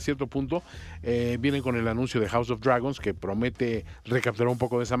a cierto punto, vienen con el anuncio de House of Dragons, que promete recapturar un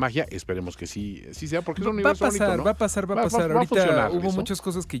poco de esa magia. Esperemos que sí sea, porque es un universo bonito, ¿no? Va a pasar. Ahorita hubo eso. muchas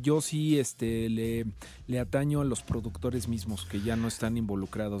cosas que yo sí le ataño a los productores mismos, que ya no están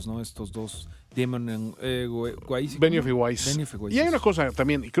involucrados, ¿no? Estos dos Benioff y Weiss. Y hay una cosa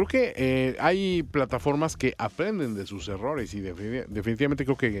también, creo que hay plataformas que aprenden de sus errores y definitivamente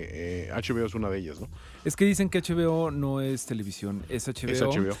creo que HBO es una de ellas, ¿no? Es que dicen que HBO no es televisión, es HBO. Es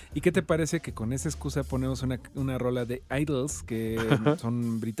HBO. ¿Y qué te parece que con esa excusa ponemos una rola de Idols, que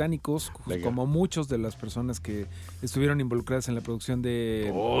son británicos, como muchos de las personas que estuvieron involucradas en la producción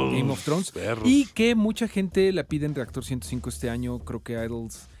de Game of Thrones, y que mucha gente la pide en Reactor 105 este año? Creo que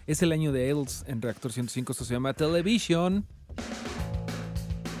Idols es el año de Idols en Reactor 105. Esto se llama Television.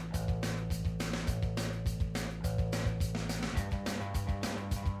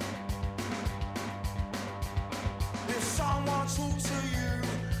 If someone talks to you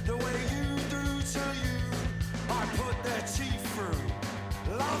the way you do to you, I put their teeth through.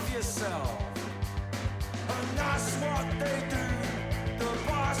 Love yourself. And that's what they do. The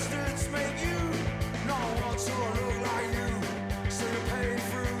bastards make you not want to look like you. So you pay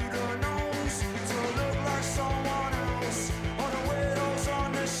through the nose to look like someone else. Or the widows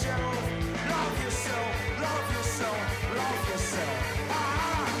on the shelf. Love yourself, love yourself, love yourself.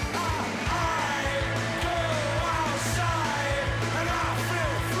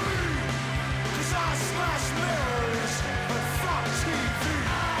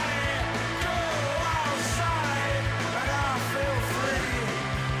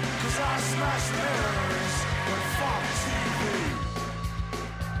 Smash mirrors and fuck TV.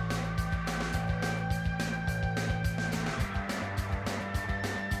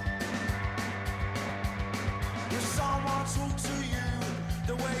 If someone talks to you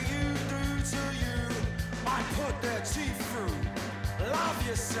the way you do to you, I put their teeth through. Love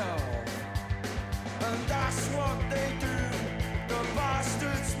yourself. And that's what they do. The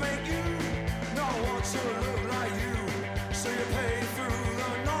bastards make you not want to look like you. So you pay through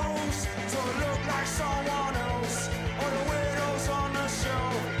the nose to look like someone else. Or the widows on the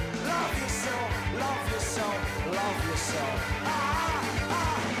shelf. Love yourself, love yourself, love yourself. I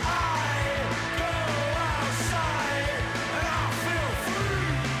go outside and I feel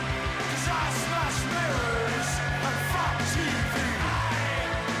free. 'Cause I smash mirrors and fuck TV. I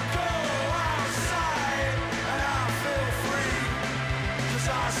go outside and I feel free. 'Cause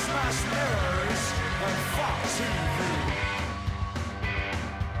I smash mirrors and fuck TV.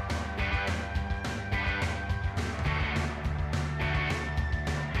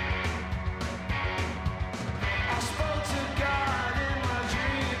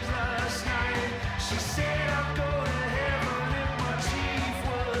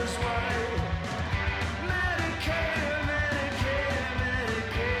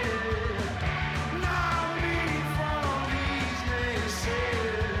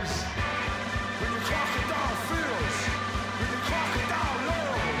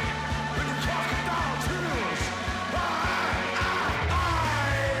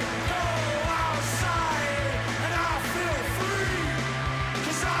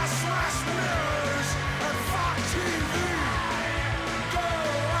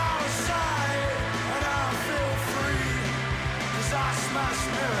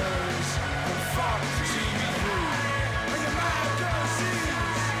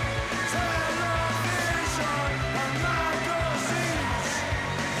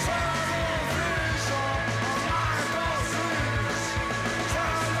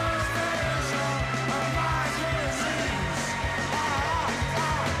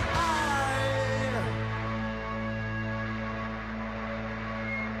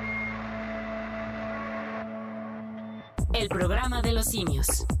 El programa de los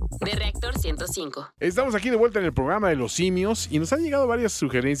simios, de Reactor 105. Estamos aquí de vuelta en el programa de los simios y nos han llegado varias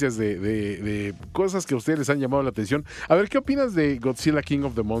sugerencias de cosas que a ustedes les han llamado la atención. A ver, ¿qué opinas de Godzilla King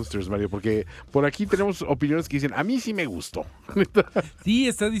of the Monsters, Mario? Porque por aquí tenemos opiniones que dicen, a mí sí me gustó. Sí,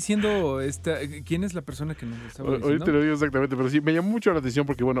 está diciendo ¿quién es la persona que nos lo estaba diciendo? Ahorita te lo digo exactamente, pero sí, me llamó mucho la atención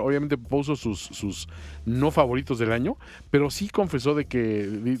porque, bueno, obviamente puso sus no favoritos del año, pero sí confesó de que,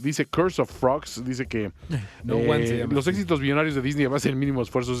 dice Curse of Frogs, dice que los éxitos millonarios de Disney a base del mínimo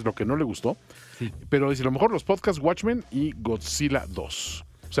esfuerzo es lo que no le gustó, sí. Pero dice, lo mejor los podcasts Watchmen y Godzilla 2.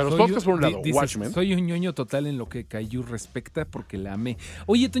 O sea, los podcasts por un lado, dice, Watchmen. Soy un ñoño total en lo que Caillou respecta porque la amé.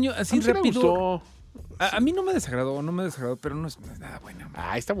 Oye, Toño, así rápido. Me gustó. A mí no me desagradó, pero no es nada buena.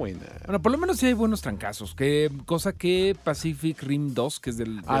 Está buena. Bueno, por lo menos sí hay buenos trancazos. Cosa que Pacific Rim 2, que es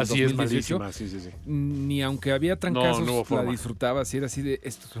del 2018, sí. Ni aunque había trancazos, no la disfrutaba. Así era así de,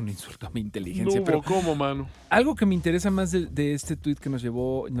 esto es un insulto a mi inteligencia. No, pero ¿cómo, mano? Algo que me interesa más de este tweet que nos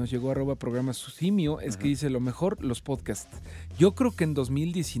llegó @programa simio es que dice, lo mejor, los podcasts. Yo creo que en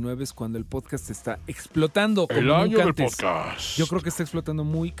 2019 es cuando el podcast está explotando. El año del podcast. Yo creo que está explotando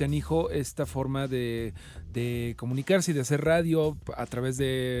muy canijo esta forma de de comunicarse y de hacer radio a través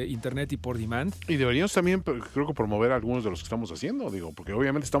de internet y por demand. Y deberíamos también, creo que promover algunos de los que estamos haciendo, digo, porque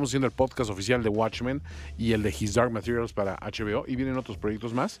obviamente estamos haciendo el podcast oficial de Watchmen y el de His Dark Materials para HBO y vienen otros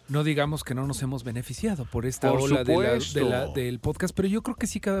proyectos más. No digamos que no nos hemos beneficiado por esta Por ola supuesto. del podcast, pero yo creo que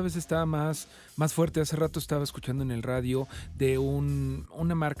sí cada vez está más fuerte. Hace rato estaba escuchando en el radio de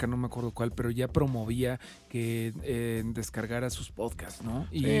una marca, no me acuerdo cuál, pero ya promovía que descargara sus podcasts, ¿no?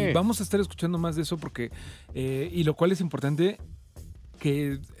 Y Sí. vamos a estar escuchando más de eso porque, y lo cual es importante,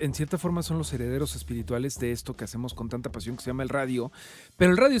 que en cierta forma son los herederos espirituales de esto que hacemos con tanta pasión que se llama el radio,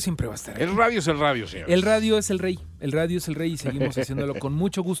 pero el radio siempre va a estar ahí. El radio es el radio, señor. El radio es el rey y seguimos haciéndolo con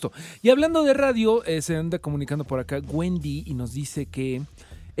mucho gusto. Y hablando de radio, se anda comunicando por acá Wendy y nos dice que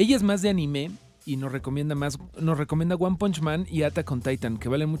ella es más de anime y nos recomienda One Punch Man y Attack on Titan, que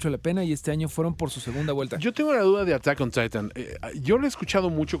valen mucho la pena y este año fueron por su segunda vuelta. Yo tengo la duda de Attack on Titan. Yo lo he escuchado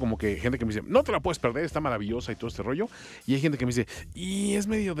mucho como que gente que me dice, no te la puedes perder, está maravillosa y todo este rollo. Y hay gente que me dice, y es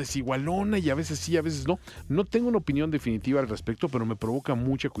medio desigualona y a veces sí, a veces no. No tengo una opinión definitiva al respecto, pero me provoca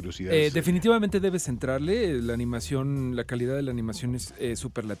mucha curiosidad. Definitivamente debes entrarle. La animación, la calidad de la animación es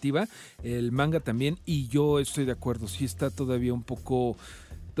superlativa. El manga también, y yo estoy de acuerdo. Sí está todavía un poco...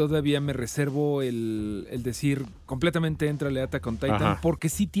 Todavía me reservo el decir completamente éntrale a Attack on Titan, Ajá. porque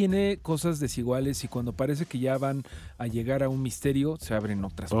sí tiene cosas desiguales y cuando parece que ya van a llegar a un misterio, se abren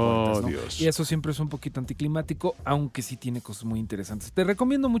otras puertas, ¿no? Dios. Y eso siempre es un poquito anticlimático, aunque sí tiene cosas muy interesantes. Te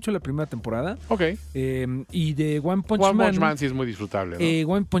recomiendo mucho la primera temporada. Ok. Y de One Punch One Man. Punch Man sí es muy disfrutable,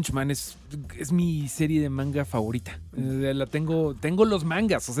 ¿no? One Punch Man es mi serie de manga favorita. La tengo los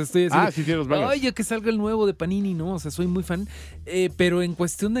mangas, o sea, estoy así. Sí tiene los mangas. Ay, ya que salga el nuevo de Panini, ¿no? O sea, soy muy fan. Pero en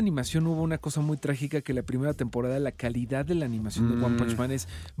cuestión de animación hubo una cosa muy trágica, que la primera temporada, la calidad de la animación de One Punch Man es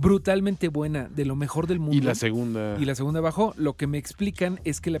brutalmente buena, de lo mejor del mundo. Y la segunda. Y la segunda bajó. Lo que me explican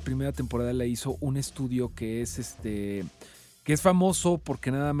es que la primera temporada la hizo un estudio que es que es famoso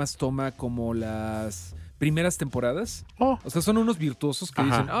porque nada más toma como las primeras temporadas. Oh. O sea, son unos virtuosos que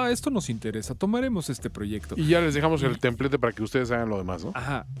Ajá. dicen, esto nos interesa, tomaremos este proyecto. Y ya les dejamos el templete para que ustedes hagan lo demás, ¿no?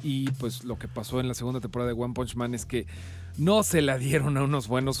 Ajá, y pues lo que pasó en la segunda temporada de One Punch Man es que no se la dieron a unos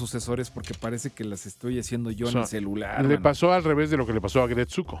buenos sucesores porque parece que las estoy haciendo yo O en sea, el celular. Le mano. pasó al revés de lo que le pasó a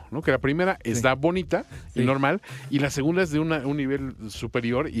Gretsuko, ¿no? Que la primera está bonita y Sí. normal, y la segunda es de un nivel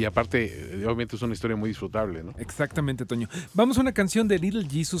superior y aparte, obviamente es una historia muy disfrutable, ¿no? Exactamente, Toño. Vamos a una canción de Little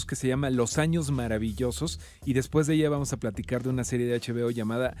Jesus que se llama Los Años Maravillosos y después de ella vamos a platicar de una serie de HBO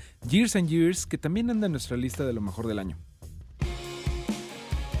llamada Years and Years que también anda en nuestra lista de lo mejor del año.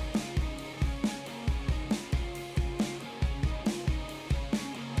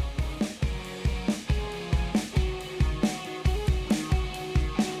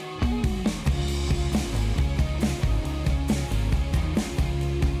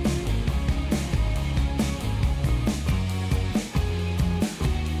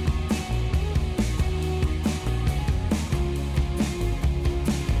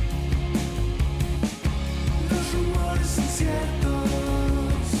 Listen what it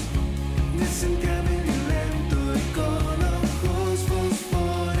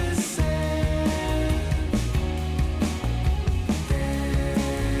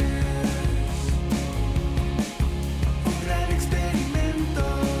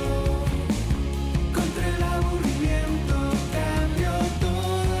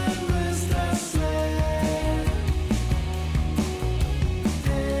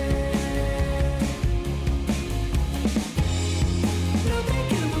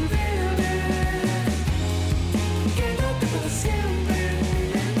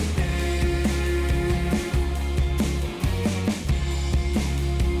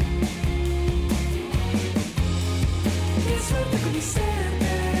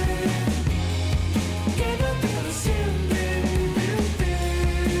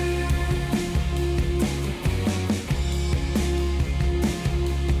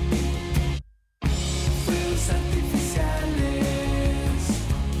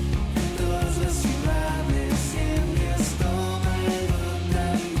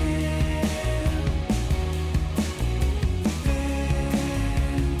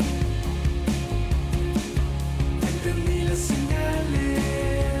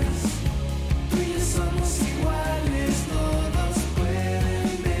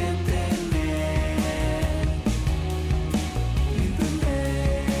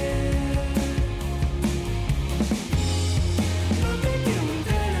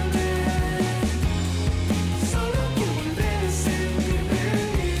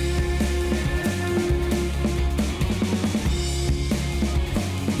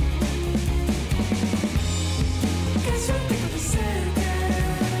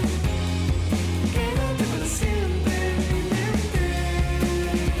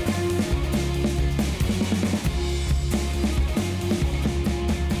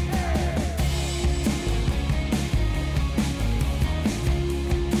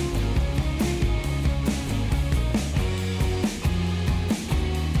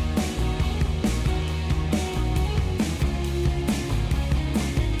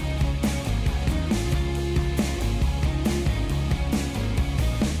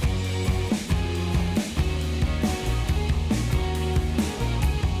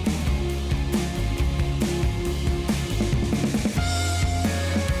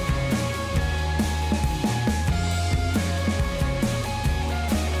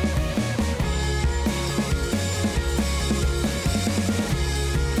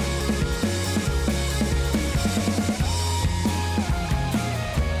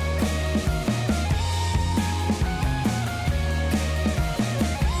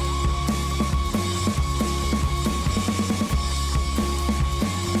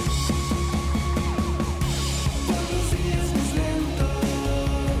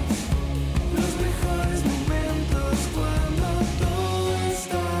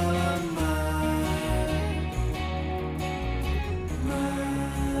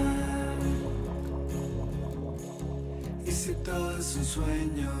un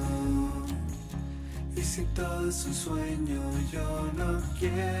sueño. Y si todo es un sueño, yo no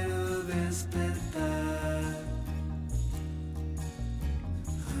quiero despertar.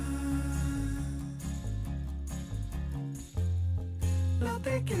 No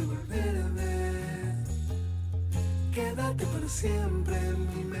te quiero volver a ver. Quédate para siempre en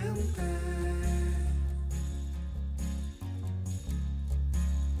mi mente.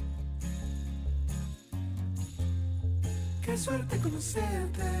 Qué suerte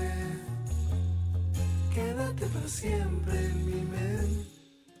conocerte. Quédate para siempre en mi mente.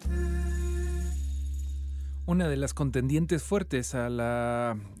 Una de las contendientes fuertes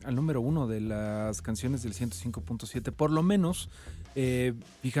al número 1 de las canciones del 105.7, por lo menos,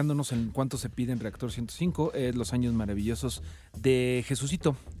 fijándonos en cuánto se pide en Reactor 105, Los años maravillosos de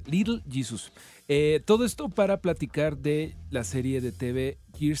Jesucito, Little Jesus. Todo esto para platicar de la serie de TV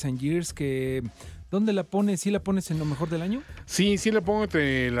Years and Years, que... ¿Dónde la pones? ¿Sí la pones en lo mejor del año? Sí, sí la pongo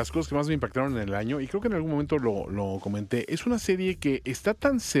entre las cosas que más me impactaron en el año y creo que en algún momento lo comenté. Es una serie que está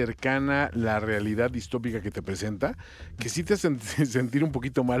tan cercana la realidad distópica que te presenta que sí te hace sentir un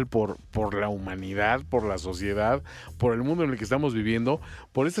poquito mal por la humanidad, por la sociedad, por el mundo en el que estamos viviendo,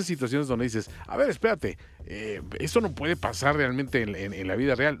 por estas situaciones donde dices, a ver, espérate, esto no puede pasar realmente en la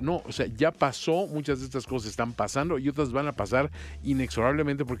vida real. No, o sea, ya pasó, muchas de estas cosas están pasando y otras van a pasar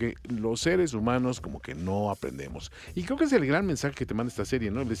inexorablemente porque los seres humanos como que no aprendemos. Y creo que es el gran mensaje que te manda esta serie,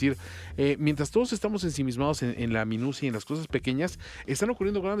 ¿no? Es decir, mientras todos estamos ensimismados en la minucia y en las cosas pequeñas, están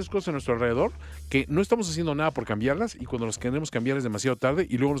ocurriendo grandes cosas a nuestro alrededor que no estamos haciendo nada por cambiarlas y cuando las queremos cambiar es demasiado tarde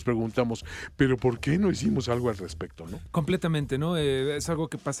y luego nos preguntamos, ¿pero por qué no hicimos algo al respecto, no? Completamente, ¿no? Es algo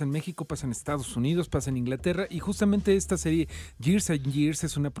que pasa en México, pasa en Estados Unidos, pasa en Inglaterra y justamente esta serie Years and Years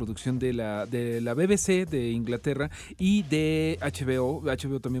es una producción de la BBC de Inglaterra y de HBO.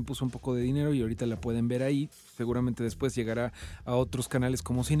 HBO también puso un poco de dinero y ahorita la pueden ver ahí. Seguramente después llegará a otros canales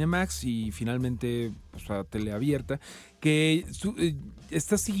como Cinemax y finalmente pues, a teleabierta, que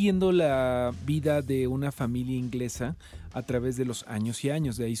está siguiendo la vida de una familia inglesa a través de los años y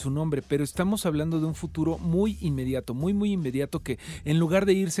años, de ahí su nombre, pero estamos hablando de un futuro muy inmediato, muy inmediato, que en lugar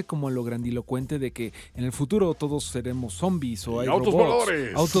de irse como a lo grandilocuente de que en el futuro todos seremos zombies o hay autos robots,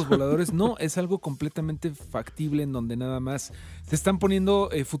 voladores. autos voladores, no, es algo completamente factible en donde nada más se están poniendo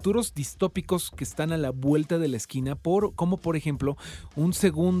futuros distópicos que están a la vuelta de la esquina, como por ejemplo una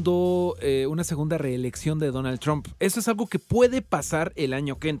segunda reelección de Donald Trump. Eso es algo que puede pasar el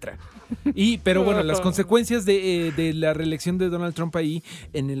año que entra. Pero bueno, las consecuencias de la reelección de Donald Trump ahí,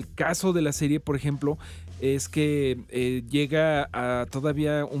 en el caso de la serie, por ejemplo, es que llega a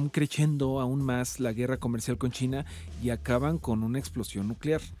todavía un crescendo aún más la guerra comercial con China y acaban con una explosión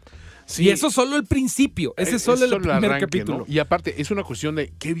nuclear. Sí. Y eso es solo el principio, ese es solo el primer arranque, capítulo. ¿no? Y aparte, es una cuestión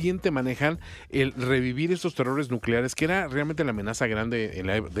de qué bien te manejan el revivir estos terrores nucleares, que era realmente la amenaza grande en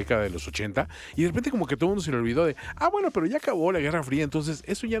la década de los 80, y de repente como que todo el mundo se le olvidó de, bueno, pero ya acabó la Guerra Fría, entonces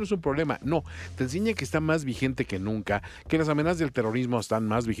eso ya no es un problema. No, te enseña que está más vigente que nunca, que las amenazas del terrorismo están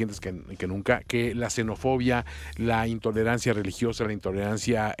más vigentes que nunca, que la xenofobia, la intolerancia religiosa, la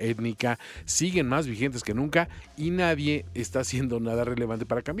intolerancia étnica siguen más vigentes que nunca y nadie está haciendo nada relevante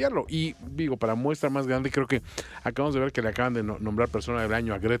para cambiarlo. Y digo, para muestra más grande, creo que acabamos de ver que le acaban de nombrar persona del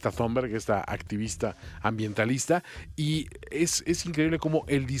año a Greta Thunberg, esta activista ambientalista, y es increíble cómo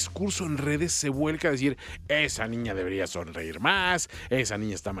el discurso en redes se vuelca a decir, esa niña debería sonreír más, esa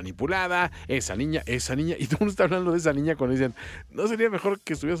niña está manipulada, esa niña, y todo el mundo está hablando de esa niña cuando dicen, ¿no sería mejor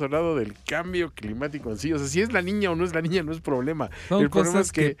que estuvieras hablando del cambio climático en sí? O sea, si es la niña o no es la niña, no es problema. Son el problema cosas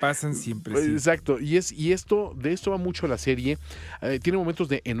es que pasan siempre. Sí. Exacto, de esto va mucho la serie. Tiene momentos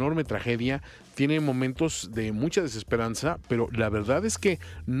de enorme tragedia, tiene momentos de mucha desesperanza, pero la verdad es que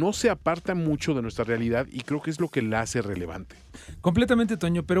no se aparta mucho de nuestra realidad y creo que es lo que la hace relevante. Completamente,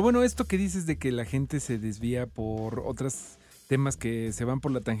 Toño, pero bueno, esto que dices de que la gente se desvía por otros temas que se van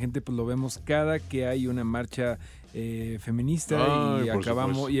por la tangente, pues lo vemos cada que hay una marcha feminista y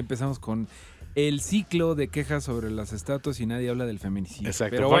acabamos y empezamos con el ciclo de quejas sobre las estatuas y nadie habla del feminicidio.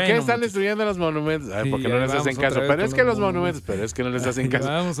 Exacto. Pero ¿Por qué están destruyendo los monumentos? Sí, porque no les hacen caso. Pero es que los monumentos, pero es que no les hacen caso.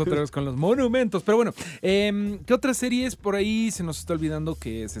 Vamos otra vez con los monumentos. Pero bueno, ¿qué otras series por ahí se nos está olvidando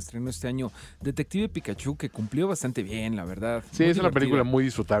que se estrenó este año? Detective Pikachu, que cumplió bastante bien, la verdad. Sí, muy es una película muy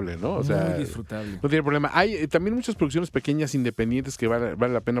disfrutable, ¿no? O sea, muy disfrutable. No tiene problema. Hay también muchas producciones pequeñas, independientes, que vale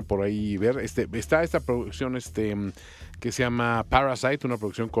la pena por ahí ver. Está esta producción que se llama Parasite, una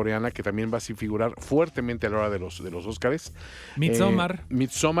producción coreana que también va a figurar fuertemente a la hora de los Óscares. Midsommar.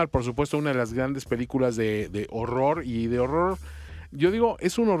 Midsommar, por supuesto, una de las grandes películas de horror y de horror yo digo,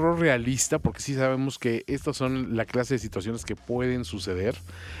 es un horror realista porque sí sabemos que estas son la clase de situaciones que pueden suceder.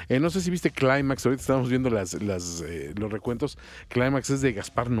 No sé si viste Climax, ahorita estábamos viendo los recuentos. Climax es de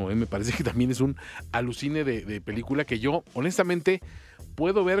Gaspar Noé, me parece que también es un alucine de película que yo, honestamente,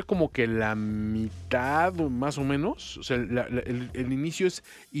 puedo ver como que la mitad más o menos. O sea, el inicio es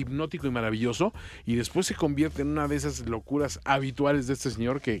hipnótico y maravilloso y después se convierte en una de esas locuras habituales de este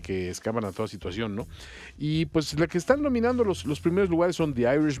señor que escapan a toda situación, ¿no? Y pues la que están nominando los primeros lugares son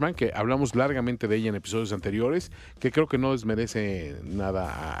The Irishman, que hablamos largamente de ella en episodios anteriores, que creo que no desmerece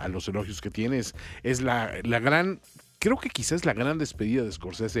nada a los elogios que tiene. Es la gran... Creo que quizás la gran despedida de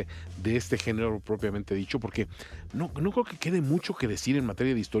Scorsese de este género propiamente dicho, porque no creo que quede mucho que decir en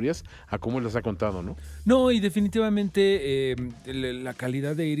materia de historias a cómo las ha contado, ¿no? No, y definitivamente la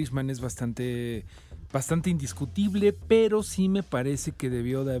calidad de Irishman es bastante indiscutible, pero sí me parece que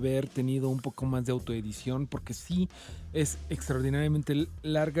debió de haber tenido un poco más de autoedición, porque sí es extraordinariamente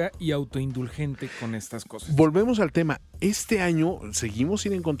larga y autoindulgente con estas cosas. Volvemos al tema. Este año seguimos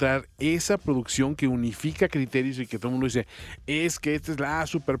sin encontrar esa producción que unifica criterios y que todo el mundo dice, es que esta es la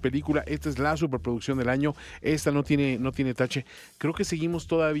super película, esta es la superproducción del año, esta no tiene tache. Creo que seguimos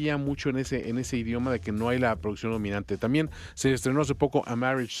todavía mucho en ese idioma de que no hay la producción dominante. También se estrenó hace poco A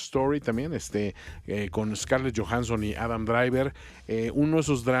Marriage Story también, con Scarlett Johansson y Adam Driver, uno de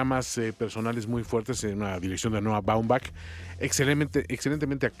esos dramas personales muy fuertes en una dirección de Noah Baumbach,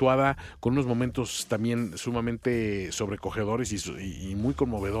 excelentemente actuada, con unos momentos también sumamente sobrecogedores y muy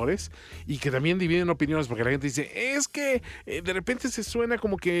conmovedores, y que también dividen opiniones porque la gente dice, es que de repente se suena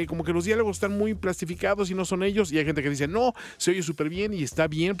como que los diálogos están muy plastificados y no son ellos, y hay gente que dice, no, se oye súper bien y está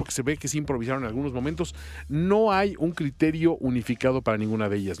bien porque se ve que sí improvisaron en algunos momentos. No hay un criterio unificado para ninguna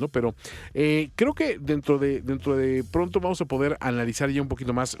de ellas, ¿no? Pero creo que dentro de pronto vamos a poder analizar ya un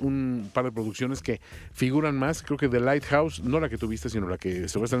poquito más un par de producciones que figuran más. Creo que The Lighthouse, no la que tuviste, sino la que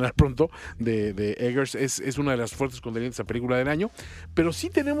se va a estrenar pronto, de Eggers, es una de las fuertes contendientes a película del año. Pero sí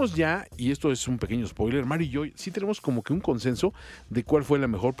tenemos ya, y esto es un pequeño spoiler, Mario y yo, sí tenemos como que un consenso de cuál fue la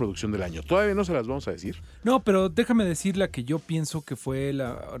mejor producción del año. Todavía no se las vamos a decir. No, pero déjame decir la que yo pienso que fue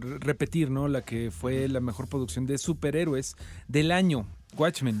repetir, ¿no? La que fue la mejor producción de superhéroes del año.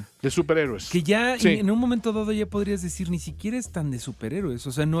 Watchmen. De superhéroes. Que ya sí. en un momento dado ya podrías decir, ni siquiera es tan de superhéroes.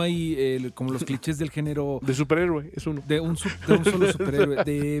 O sea, no hay como los clichés del género. De superhéroe, es uno. De un solo superhéroe.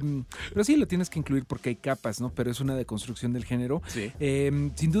 Pero sí lo tienes que incluir porque hay capas, ¿no? Pero es una deconstrucción del género. Sí.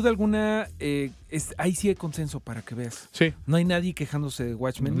 Sin duda alguna, ahí sí hay consenso para que veas. Sí. No hay nadie quejándose de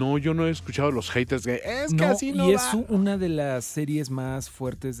Watchmen. No, yo no he escuchado los haters de es que no, así no y va. es una de las series más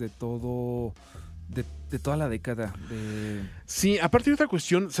fuertes de todo. De toda la década. Sí, aparte de otra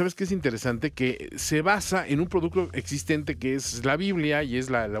cuestión, ¿sabes qué es interesante? Que se basa en un producto existente que es la Biblia y es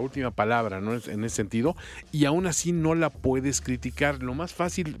la última palabra, ¿no? En ese sentido, y aún así no la puedes criticar. Lo más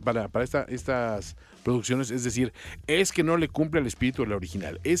fácil para estas producciones es decir, es que no le cumple el espíritu de la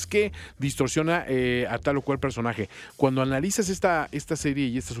original, es que distorsiona a tal o cual personaje. Cuando analizas esta serie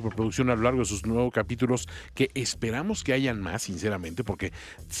y esta superproducción a lo largo de sus 9 capítulos, que esperamos que hayan más, sinceramente, porque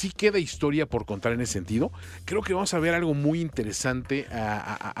sí queda historia por contar en ese sentido, creo que vamos a ver algo muy interesante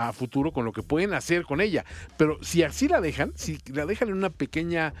a futuro con lo que pueden hacer con ella. Pero si así la dejan, en una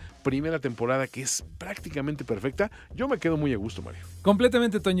pequeña primera temporada que es prácticamente perfecta, yo me quedo muy a gusto, Mario.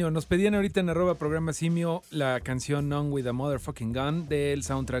 Completamente, Toño. Nos pedían ahorita en @programa simio la canción None with a Motherfucking Gun del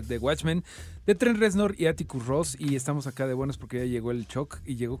soundtrack de Watchmen, de Trent Reznor y Atticus Ross, y estamos acá de buenos porque ya llegó el Choc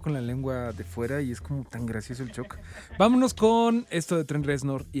y llegó con la lengua de fuera y es como tan gracioso el Choc. Vámonos con esto de Trent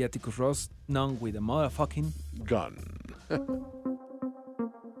Reznor y Atticus Ross, None with a Motherfucking Gun.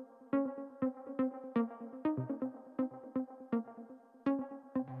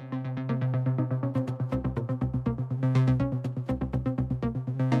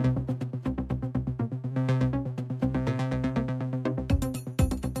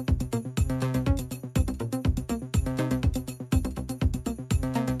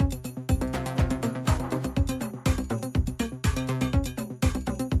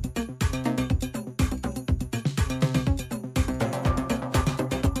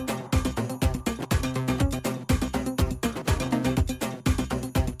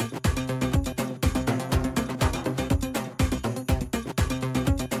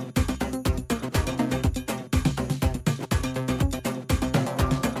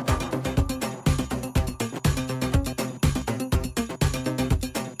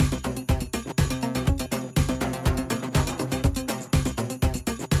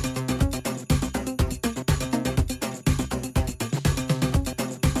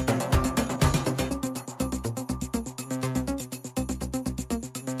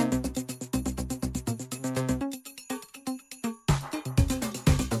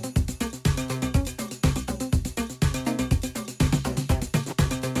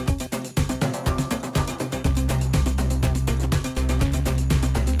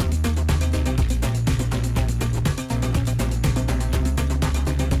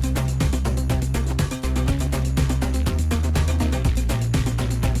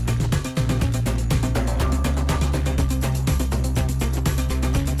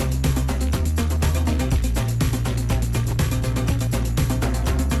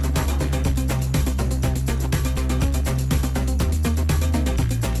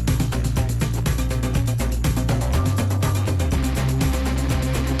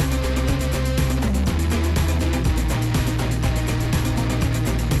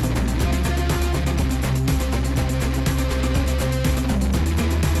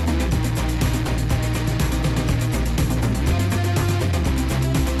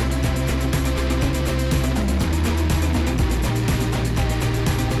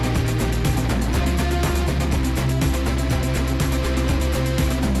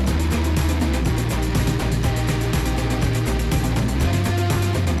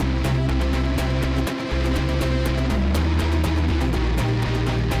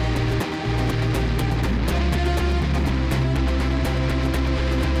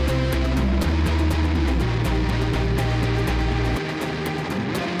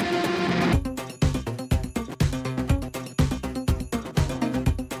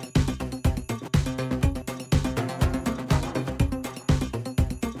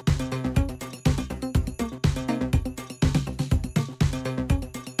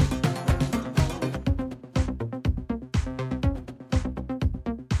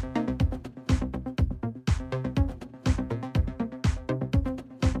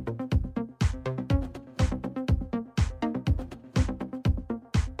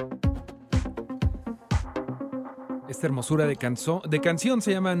 Esta hermosura de canción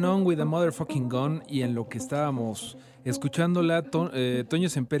se llama None with a Motherfucking Gun, y en lo que estábamos escuchándola, Toño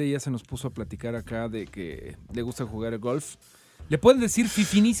Sempere ya se nos puso a platicar acá de que le gusta jugar al golf. Le pueden decir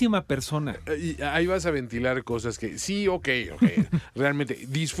fifinísima persona. Y ahí vas a ventilar cosas que sí, ok. Realmente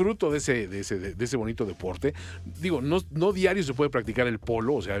disfruto de ese bonito deporte. Digo, no diario se puede practicar el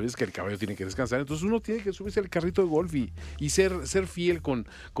polo, o sea, ves que el caballo tiene que descansar, entonces uno tiene que subirse al carrito de golf y ser fiel con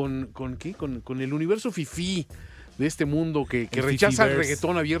el universo fifí de este mundo que rechaza el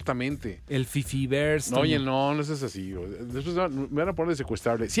reggaetón abiertamente. El Fifiverse. No, oye, no es así. Después me van a poner de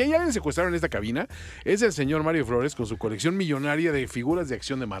secuestrable. Si hay alguien secuestrado en esta cabina, es el señor Mario Flores con su colección millonaria de figuras de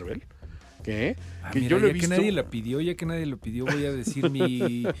acción de Marvel. ¿Qué? Que mira, yo lo he visto. Ya que nadie lo pidió, voy a decir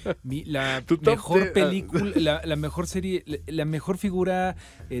la mejor película, la mejor serie, la mejor figura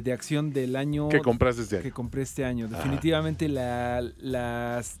de acción del año. ¿Qué compraste este año? Que compré este año. Definitivamente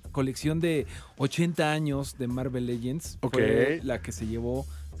la colección de 80 años de Marvel Legends fue la que se llevó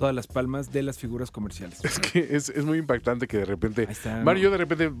todas las palmas de las figuras comerciales. Es que es muy impactante que de repente Mario y yo de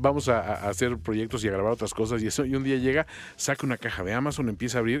repente vamos a hacer proyectos y a grabar otras cosas y un día llega, saca una caja de Amazon,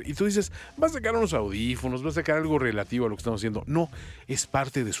 empieza a abrir y tú dices, va a sacar unos audífonos, va a sacar algo relativo a lo que estamos haciendo. No, es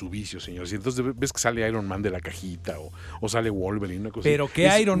parte de su vicio, señores. Y entonces ves que sale Iron Man de la cajita o sale Wolverine, una cosa. Pero qué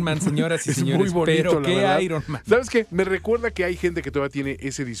Iron Man, señoras y señores. Es muy bonito, pero qué Iron Man. ¿Sabes qué? Me recuerda que hay gente que todavía tiene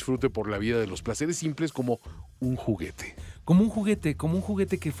ese disfrute por la vida de los placeres simples como un juguete. Como un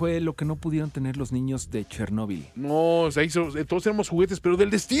juguete que fue lo que no pudieron tener los niños de Chernóbil. No, o sea, todos tenemos juguetes, pero del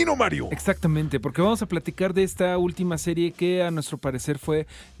destino, Mario. Exactamente, porque vamos a platicar de esta última serie que a nuestro parecer fue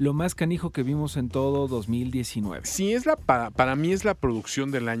lo más canijo que vimos en todo 2019. Sí, para mí es la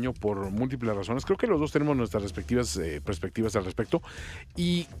producción del año por múltiples razones. Creo que los dos tenemos nuestras respectivas perspectivas al respecto.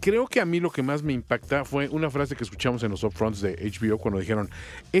 Y creo que a mí lo que más me impacta fue una frase que escuchamos en los upfronts de HBO cuando dijeron,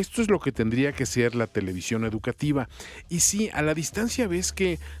 esto es lo que tendría que ser la televisión educativa. Y sí, a la distancia ves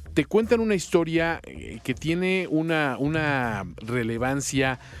que te cuentan una historia que tiene una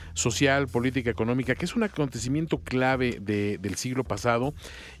relevancia social, política, económica, que es un acontecimiento clave del siglo pasado,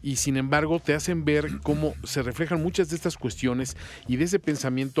 y sin embargo te hacen ver cómo se reflejan muchas de estas cuestiones y de ese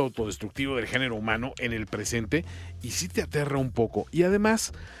pensamiento autodestructivo del género humano en el presente, y sí te aterra un poco. Y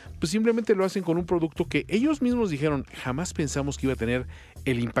además, pues simplemente lo hacen con un producto que ellos mismos dijeron, jamás pensamos que iba a tener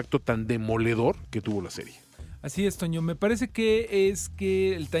el impacto tan demoledor que tuvo la serie. Así es, Toño. Me parece que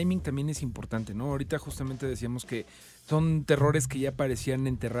el timing también es importante, ¿no? Ahorita justamente decíamos que son terrores que ya parecían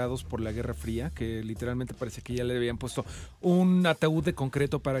enterrados por la Guerra Fría, que literalmente parece que ya le habían puesto un ataúd de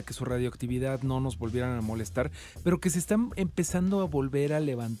concreto para que su radioactividad no nos volvieran a molestar, pero que se están empezando a volver a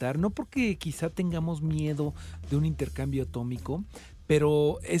levantar, no porque quizá tengamos miedo de un intercambio atómico,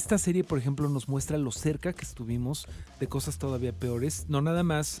 pero esta serie, por ejemplo, nos muestra lo cerca que estuvimos de cosas todavía peores, no nada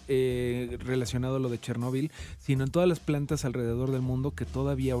más relacionado a lo de Chernóbil, sino en todas las plantas alrededor del mundo que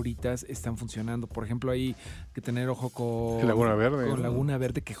todavía ahorita están funcionando. Por ejemplo, hay que tener ojo con Laguna Verde. Con Laguna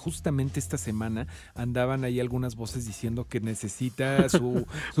Verde, que justamente esta semana andaban ahí algunas voces diciendo que necesita su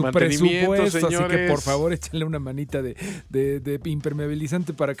presupuesto, señores. Así que por favor échenle una manita de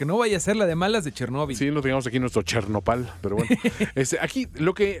impermeabilizante para que no vaya a ser la de malas de Chernóbil. Sí, no tengamos aquí nuestro Chernopal, pero bueno. Aquí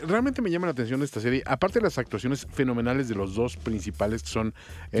lo que realmente me llama la atención de esta serie, aparte de las actuaciones fenomenales de los dos principales que son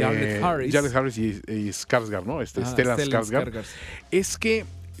Jared Harris y Skarsgård, ¿no? Stellan Skarsgård, es que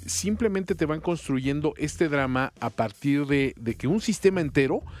simplemente te van construyendo este drama a partir de que un sistema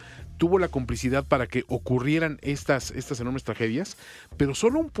entero tuvo la complicidad para que ocurrieran estas enormes tragedias, pero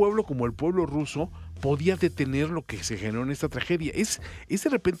solo un pueblo como el pueblo ruso podía detener lo que se generó en esta tragedia. Es de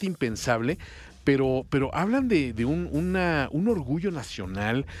repente impensable, pero hablan de un orgullo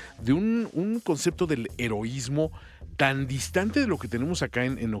nacional, de un concepto del heroísmo tan distante de lo que tenemos acá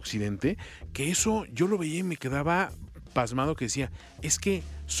en Occidente, que eso yo lo veía y me quedaba pasmado, que decía, es que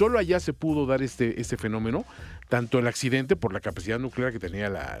solo allá se pudo dar este fenómeno, tanto el accidente por la capacidad nuclear que tenía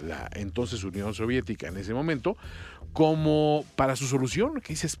la entonces Unión Soviética en ese momento, como para su solución,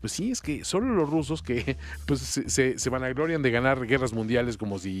 que dices, pues sí, es que solo los rusos que pues se vanaglorian de ganar guerras mundiales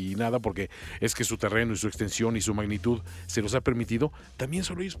como si nada, porque es que su terreno y su extensión y su magnitud se los ha permitido, también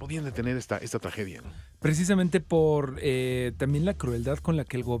solo ellos podían detener esta tragedia, ¿no? Precisamente por también la crueldad con la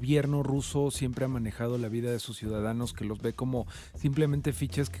que el gobierno ruso siempre ha manejado la vida de sus ciudadanos, que los ve como simplemente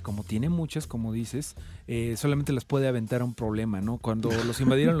fichas que, como tiene muchas, como dices, solamente las puede aventar a un problema, ¿no? Cuando los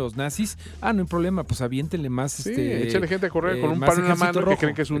invadieron los nazis, no hay problema, pues aviéntenle más échale gente a correr con un palo en la mano rojo, que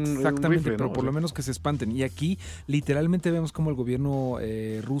creen que es un rifle, pero ¿no? por lo menos que se espanten. Y aquí literalmente vemos cómo el gobierno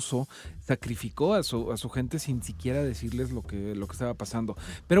ruso sacrificó a su gente sin siquiera decirles lo que estaba pasando.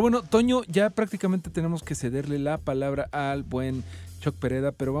 Pero bueno, Toño, ya prácticamente tenemos que cederle la palabra al buen Chuck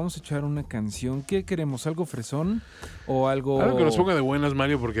Pereda, pero vamos a echar una canción. ¿Qué queremos? ¿Algo fresón o algo...? Algo que nos ponga de buenas,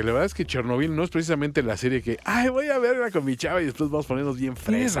 Mario, porque la verdad es que Chernobyl no es precisamente la serie que, voy a verla con mi chava y después vamos a ponernos bien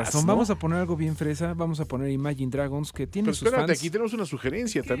Tienes fresas, razón, ¿no? vamos a poner algo bien fresa, vamos a poner Imagine Dragons, que tiene Pero sus espérate, fans. aquí tenemos una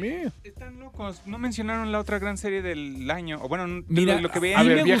sugerencia también. Están locos. No mencionaron la otra gran serie del año. O bueno, Mira, lo que veía. a mí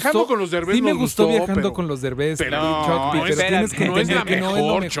ver, me Viajando gustó- con los Derbez sí me nos gustó gustó, Viajando pero- con los Derbez, pero Chuck, pero espérate, tienes que no es entender la que no es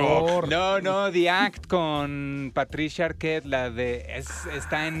lo mejor, Chuck. mejor. No, The Act con Patricia Arquette,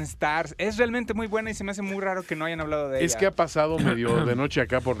 está en Stars. Es realmente muy buena y se me hace muy raro que no hayan hablado de ella. Es que ha pasado medio de noche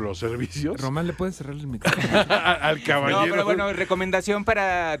acá por los servicios. Román, ¿le puedes cerrar el micrófono? Al caballero. No, pero bueno, recomendación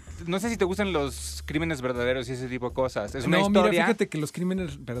para... No sé si te gustan los crímenes verdaderos y ese tipo de cosas. Es una No, historia... mira, fíjate que los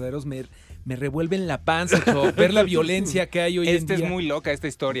crímenes verdaderos me revuelven la panza, Chuck. Ver la violencia que hay hoy en día. Es muy loca esta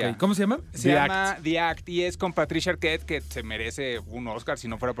historia. Ok, ¿cómo se llama? Se The llama The Act y es con Patricia Arquette, que se merece un Oscar si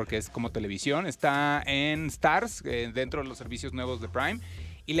no fuera porque es como televisión. Está en Stars, dentro de los servicios nuevos de Prime.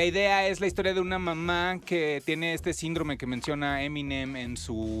 Y la idea es la historia de una mamá que tiene este síndrome que menciona Eminem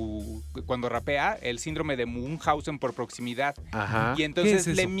cuando rapea, el síndrome de Munchausen por proximidad. Ajá. Y ¿Qué entonces es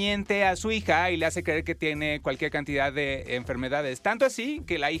eso? le miente a su hija y le hace creer que tiene cualquier cantidad de enfermedades. Tanto así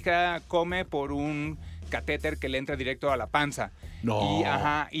que la hija come por un catéter que le entra directo a la panza. No.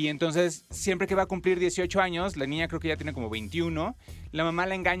 Y entonces, siempre que va a cumplir 18 años, la niña creo que ya tiene como 21, la mamá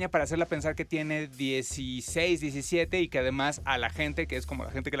la engaña para hacerla pensar que tiene 16, 17 y que además a la gente, que es como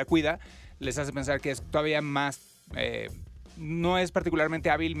la gente que la cuida, les hace pensar que es todavía más... no es particularmente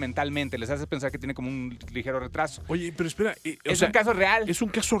hábil mentalmente, les hace pensar que tiene como un ligero retraso. Oye, pero espera. Es un caso real. ¿Es un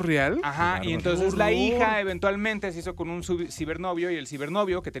caso real? Ajá, Qué y bárbaro. entonces la Horror. hija eventualmente se hizo con un cibernovio y el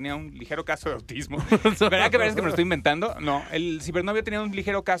cibernovio, que tenía un ligero caso de autismo. ¿Verdad que parece que me lo estoy inventando? No, el cibernovio tenía un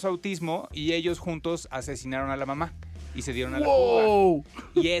ligero caso de autismo y ellos juntos asesinaron a la mamá y se dieron a la fuga. ¡Wow!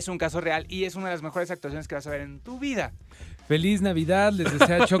 Y es un caso real y es una de las mejores actuaciones que vas a ver en tu vida. Feliz Navidad, les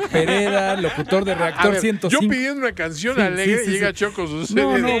desea Chuck Pereda, locutor de A Reactor ver, 105. yo pidiendo una canción Sí, alegre sí, sí, y llega sí. Choco con sus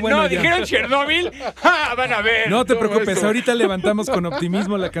No, series no, de- bueno, ya. ¿Dijeron Chernobyl? ¡Ja! Van a ver. No te No, preocupes, esto- ahorita levantamos con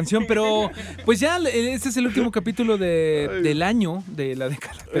optimismo la canción, pero pues ya este es el último capítulo del año, de la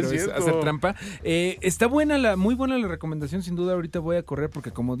década, pero es cierto. hacer trampa. Está muy buena la recomendación, sin duda ahorita voy a correr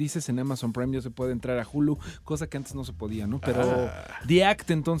porque como dices en Amazon Prime ya se puede entrar a Hulu, cosa que antes no se podía, ¿no? Pero The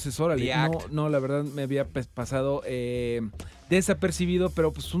Act entonces, órale, The Act. no, la verdad me había pasado desapercibido,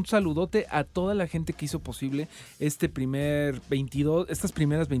 pero pues un saludote a toda la gente que hizo posible estas primeras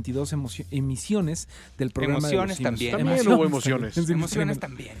 22 emisiones del programa Emociones de los Simios. también. También hubo emociones. también. Emociones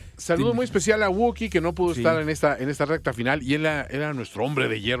también. Saludo muy especial a Wookie, que no pudo Sí. estar en esta recta final. Y él era nuestro hombre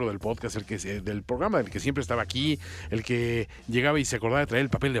de hierro del podcast, del programa, el que siempre estaba aquí, el que llegaba y se acordaba de traer el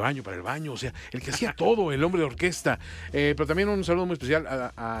papel de baño para el baño, o sea, el que hacía todo, el hombre de orquesta. Pero también un saludo muy especial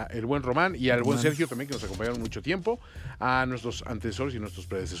a el buen Román y al buen Sergio también, que nos acompañaron mucho tiempo, a nuestros antecesores y nuestros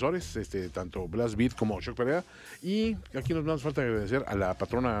predecesores, tanto Blas Beat como Chuck Pereda. Y aquí nos falta agradecer a la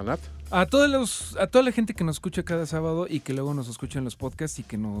patrona Nat. A toda la gente que nos escucha cada sábado y que luego nos escucha en los podcasts y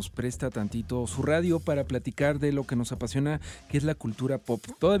que nos presta tantito su radio para platicar de lo que nos apasiona, que es la cultura pop.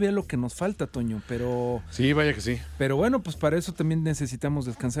 Todavía lo que nos falta, Toño, pero Sí, vaya que sí. bueno, pues para eso también necesitamos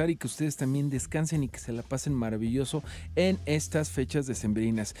descansar y que ustedes también descansen y que se la pasen maravilloso en estas fechas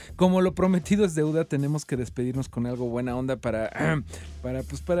decembrinas. Como lo prometido es deuda, tenemos que despedirnos con algo buena onda para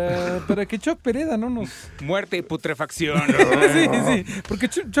que Chuck Pereda no nos... Muerte y putrefacción. Sí, porque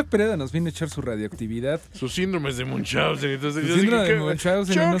Chuck Pereda nos viene a echar su radioactividad. Sus síndromes de Munchausen. Entonces, Su yo dije, síndrome de ¿qué?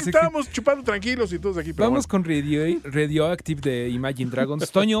 Munchausen, Chuck, no sé qué. estábamos chupando tranquilos y todos aquí. Pero Vamos bueno. con Radioactive de Imagine Dragons.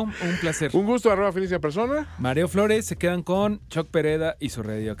 Toño, un placer. Un gusto, @ Felicia Persona. Mareo Flores, se quedan con Chuck Pereda y su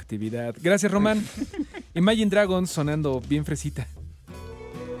radioactividad. Gracias, Román. Imagine Dragons sonando bien fresita.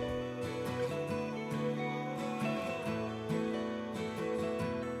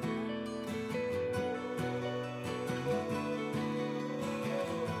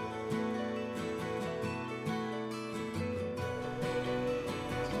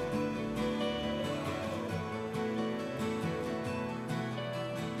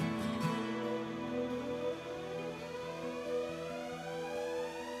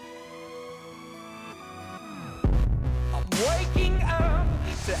 Waking up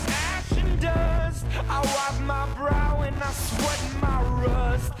to ash and dust. I wipe my brow and I sweat my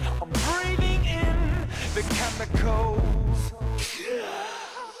rust. I'm breathing in the chemicals.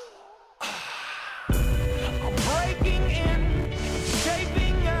 I'm breaking in,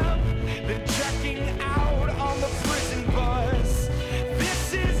 shaping up, then checking out on the prison bus.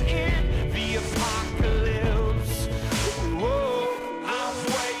 This is it, the apocalypse. Whoa, I'm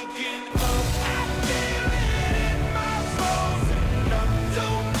waking up. I feel it in my bones. Enough to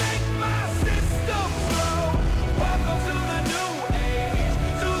make my system blow. Welcome to the new age.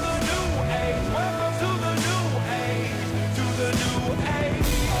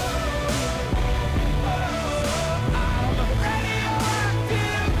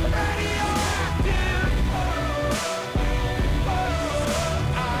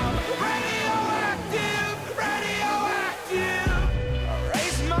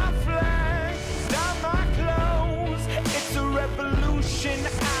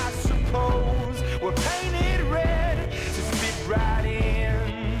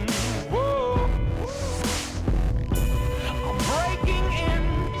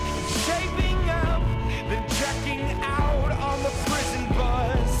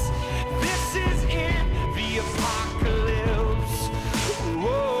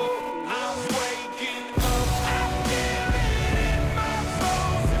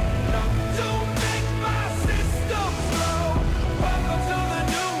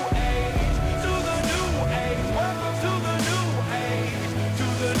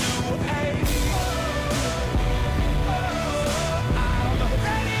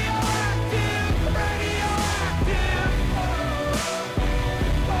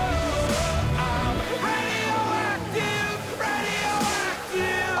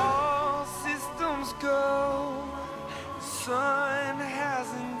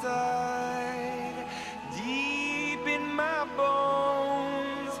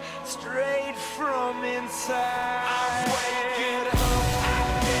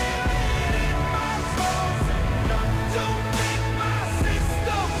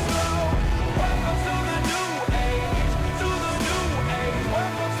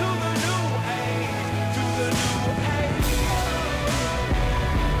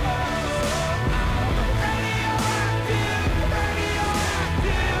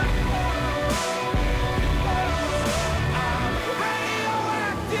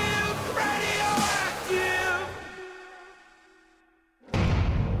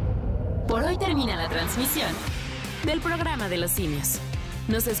 hoy termina la transmisión del Programa de los Simios.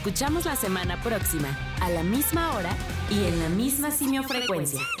 Nos escuchamos la semana próxima, a la misma hora y en la misma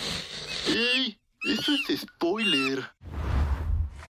simiofrecuencia. ¡Ey! ¡Eso es spoiler!